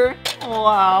here.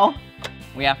 Wow.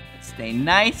 We have to stay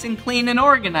nice and clean and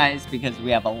organized because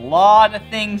we have a lot of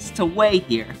things to weigh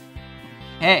here.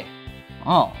 Okay,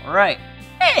 all right.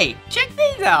 Hey, check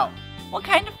these out. What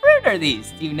kind of fruit are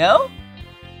these? Do you know?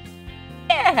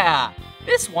 Yeah,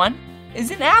 this one is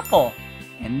an apple,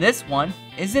 and this one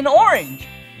is an orange.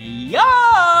 Yum!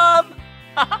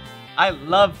 I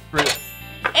love fruit,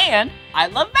 and I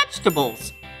love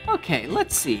vegetables. Okay,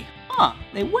 let's see. Huh,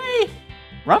 they weigh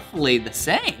roughly the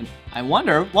same. I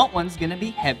wonder what one's gonna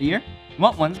be heavier,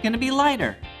 what one's gonna be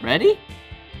lighter. Ready?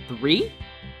 3,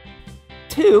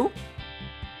 2,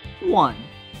 1.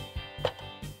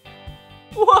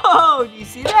 Whoa, do you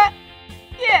see that?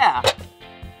 Yeah.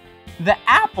 The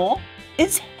apple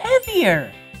is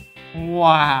heavier.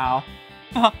 Wow.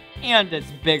 And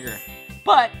it's bigger.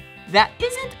 But that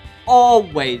isn't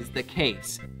always the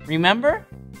case. Remember?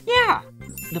 Yeah,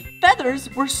 the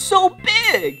feathers were so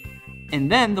big.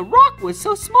 And then the rock was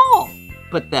so small.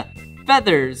 But the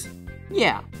feathers,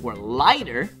 yeah, were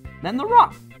lighter than the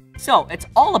rock. So it's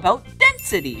all about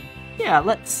density. Yeah,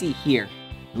 let's see here.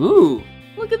 Ooh,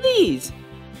 look at these.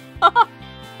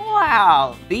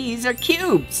 Wow, these are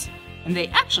cubes. And they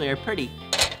actually are pretty,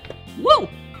 whoa,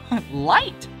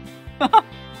 light.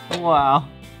 Wow.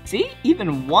 See,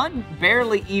 even one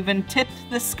barely even tipped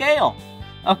the scale.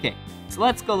 Okay, so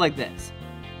let's go like this.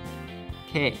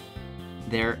 Okay,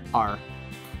 there are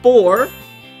 4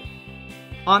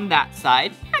 on that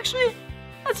side. Actually,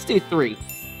 let's do 3.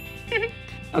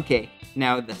 Okay,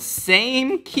 now the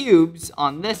same cubes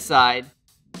on this side.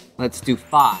 Let's do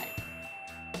 5.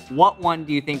 What one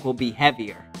do you think will be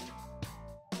heavier?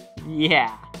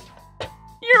 Yeah,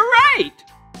 you're right.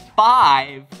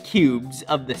 5 cubes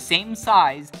of the same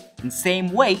size and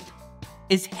same weight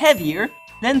is heavier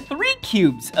than 3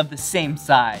 cubes of the same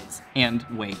size and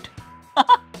weight.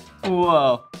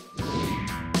 Whoa.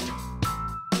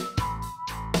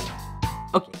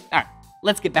 Okay, all right,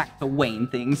 let's get back to weighing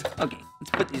things. Okay, let's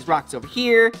put these rocks over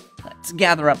here. Let's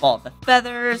gather up all the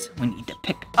feathers. We need to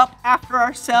pick up after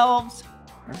ourselves.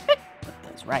 Perfect, put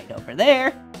those right over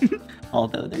there.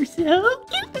 Although they're so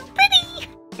cute and pretty.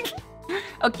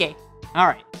 Okay, all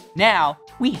right, now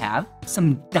we have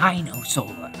some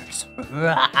dinosaurs.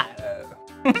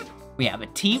 We have a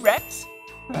T-Rex.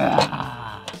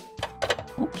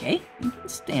 Okay, you can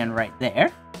stand right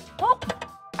there. Oh,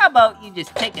 how about you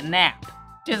just take a nap?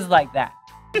 Just like that.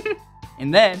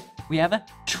 And then we have a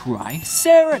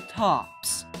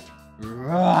Triceratops.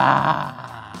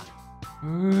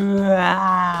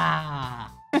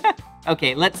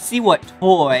 Okay, let's see what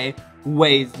toy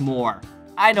weighs more.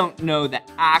 I don't know the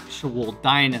actual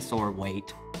dinosaur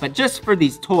weight, but just for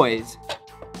these toys,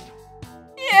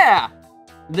 yeah,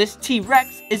 this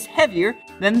T-Rex is heavier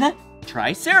than the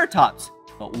Triceratops.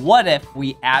 But what if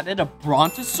we added a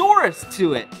Brontosaurus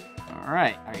to it? All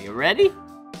right, are you ready?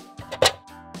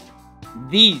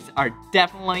 These are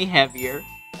definitely heavier.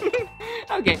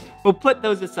 Okay, we'll put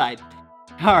those aside.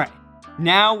 All right,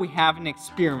 now we have an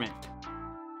experiment.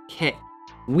 Okay,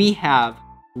 we have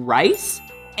rice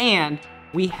and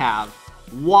we have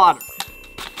water.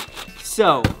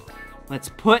 So let's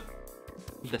put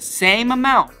the same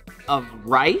amount of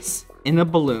rice in the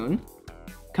balloon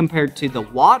compared to the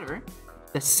water,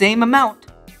 the same amount.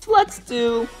 So let's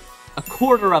do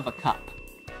 1/4 cup.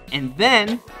 And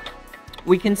then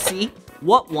we can see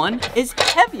what one is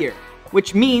heavier,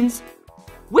 which means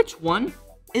which one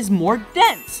is more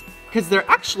dense, because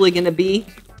they're actually gonna be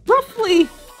roughly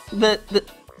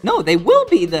no, they will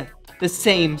be the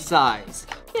same size.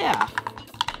 Yeah,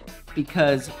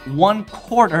 because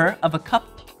 1/4 cup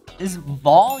is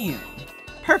volume.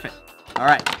 Perfect. All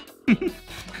right.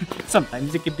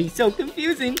 Sometimes it can be so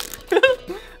confusing.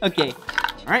 Okay.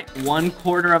 All right,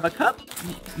 1/4 cup.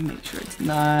 Make sure it's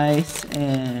nice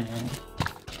and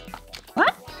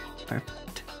what?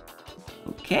 Perfect.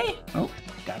 Okay. Oh,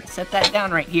 gotta set that down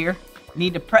right here.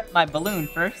 Need to prep my balloon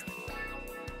first.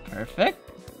 Perfect.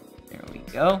 There we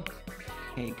go.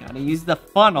 Okay, gotta use the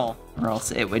funnel or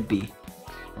else it would be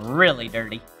really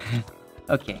dirty.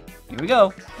 Okay, here we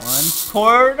go.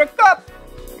 1/4 cup.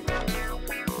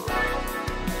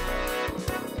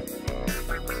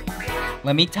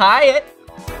 Let me tie it.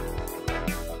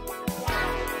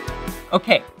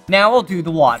 Okay, now we'll do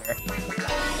the water.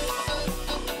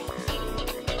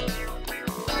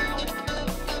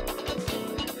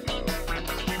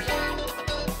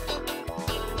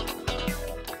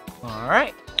 All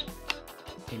right.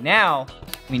 Okay, now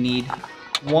we need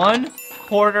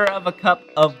 1/4 cup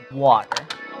of water.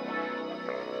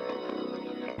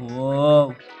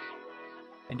 Whoa.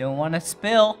 I don't want to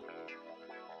spill.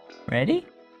 Ready?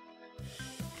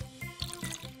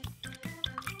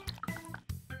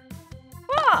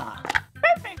 Ah,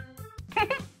 perfect.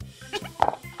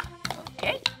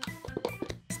 Okay.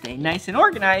 Stay nice and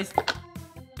organized.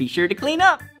 Be sure to clean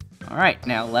up. All right,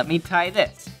 now let me tie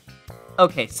this.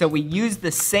 Okay, so we use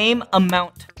the same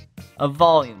amount of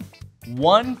volume.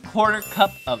 1/4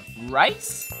 cup of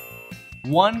rice,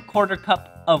 1/4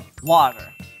 cup of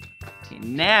water. Okay,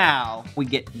 now we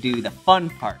get to do the fun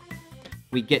part.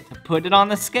 We get to put it on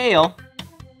the scale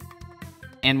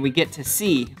and we get to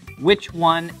see which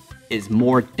one is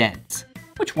more dense.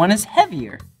 Which one is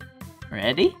heavier?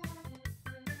 Ready?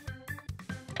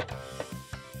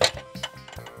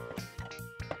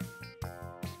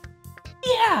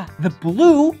 Yeah, the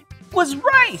blue was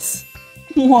rice.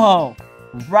 Whoa,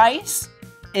 rice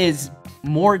is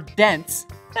more dense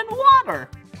than water.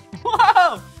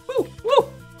 Whoa, woo, woo,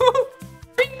 woo.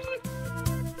 Bing.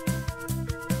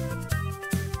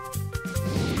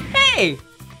 Hey,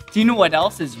 do you know what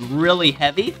else is really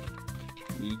heavy?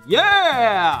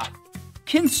 Yeah!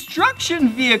 Construction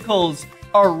vehicles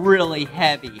are really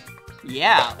heavy.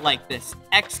 Yeah, like this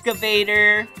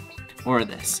excavator or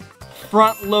this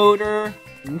front loader.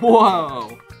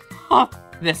 Whoa! Huh.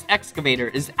 This excavator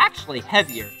is actually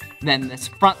heavier than this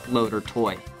front loader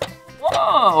toy.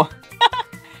 Whoa!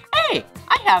 Hey,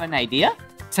 I have an idea.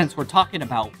 Since we're talking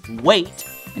about weight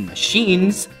and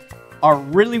machines are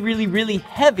really, really, really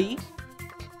heavy,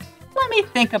 let me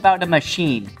think about a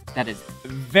machine that is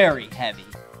very heavy,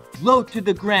 low to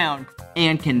the ground,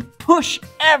 and can push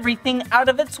everything out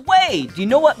of its way. Do you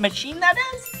know what machine that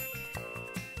is?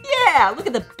 Yeah, look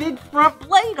at the big front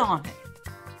blade on it.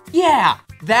 Yeah,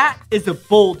 that is a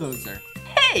bulldozer.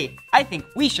 Hey, I think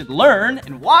we should learn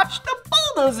and watch the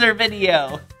bulldozer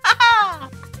video.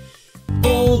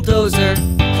 Bulldozer,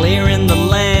 clearing the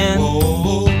land.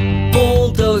 Whoa.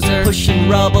 Bulldozer, pushing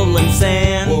rubble and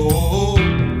sand. Whoa.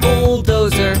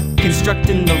 Bulldozer,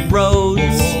 constructing the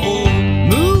roads. Whoa.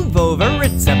 Move over,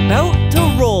 it's about to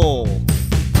roll.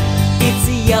 It's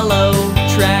a yellow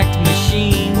tracked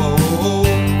machine. Whoa.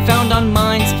 Found on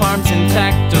mines, farms, and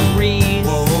factories.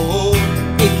 Whoa.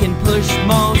 It can push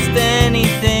most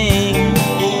anything.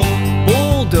 Whoa.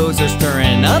 Bulldozer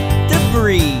stirring up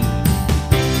debris.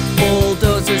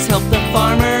 Bulldozers help the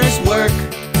farmers work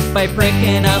by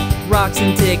breaking up rocks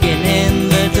and digging in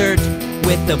the dirt.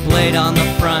 With the blade on the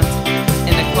front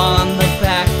and a claw on the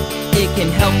back, it can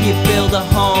help you build a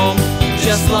home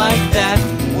just like that.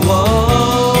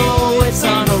 Whoa, it's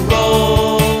on a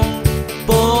roll,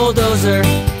 bulldozer.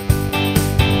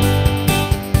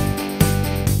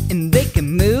 And they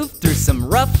can move through some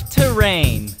rough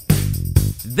terrain.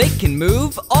 They can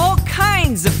move all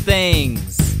kinds of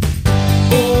things.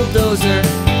 Bulldozer,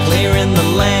 clearing the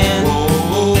land.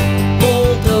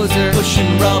 Bulldozer,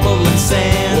 pushing rubble and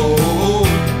sand.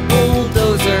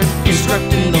 Bulldozer,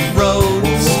 constructing the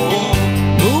roads.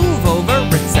 Move over,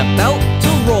 it's about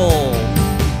to roll.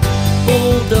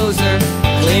 Bulldozer,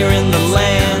 clearing the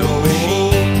land.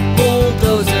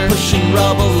 Bulldozer, pushing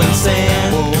rubble and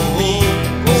sand.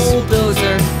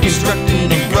 Bulldozer, constructing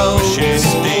the roads.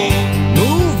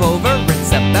 Move over, it's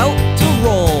about to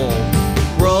roll.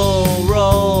 Roll,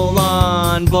 roll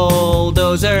on,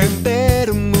 bulldozer.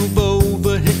 Better move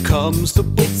over, here comes the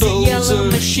bulldozer. It's a yellow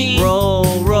machine.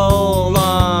 Roll, roll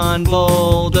on,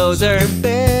 bulldozer.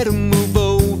 Better move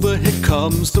over, here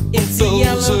comes the bulldozer. It's a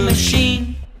yellow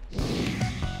machine.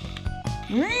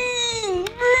 Ring,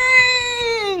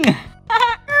 ring!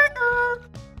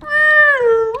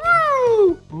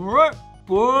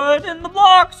 Put in the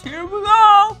blocks, here we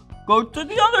go. Go to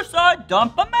the other side,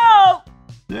 dump them out.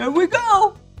 There we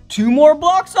go. 2 more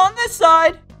blocks on this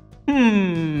side.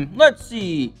 Let's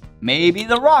see. Maybe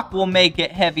the rock will make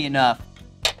it heavy enough.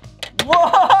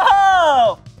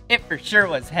 Whoa! It for sure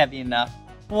was heavy enough.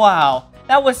 Wow,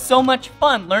 that was so much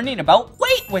fun learning about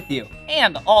weight with you.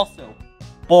 And also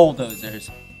bulldozers.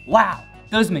 Wow,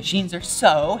 those machines are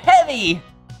so heavy.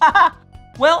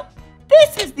 Well,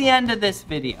 this is the end of this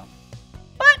video.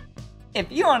 But if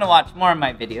you want to watch more of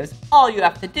my videos, all you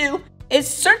have to do is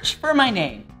search for my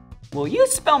name. Will you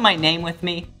spell my name with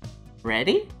me?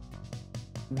 Ready?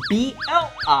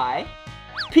 B-L-I-P-P-I.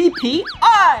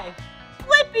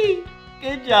 Blippi.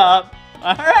 Good job.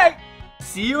 All right.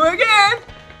 See you again.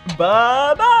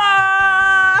 Bye-bye.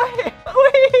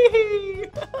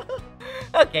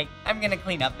 Okay, I'm gonna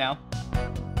clean up now.